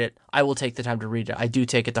to write it, I will take the time to read it. I do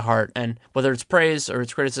take it to heart, and whether it's praise or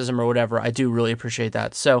it's criticism or whatever, I do really appreciate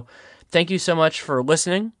that. So thank you so much for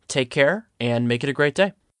listening. Take care and make it a great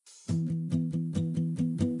day.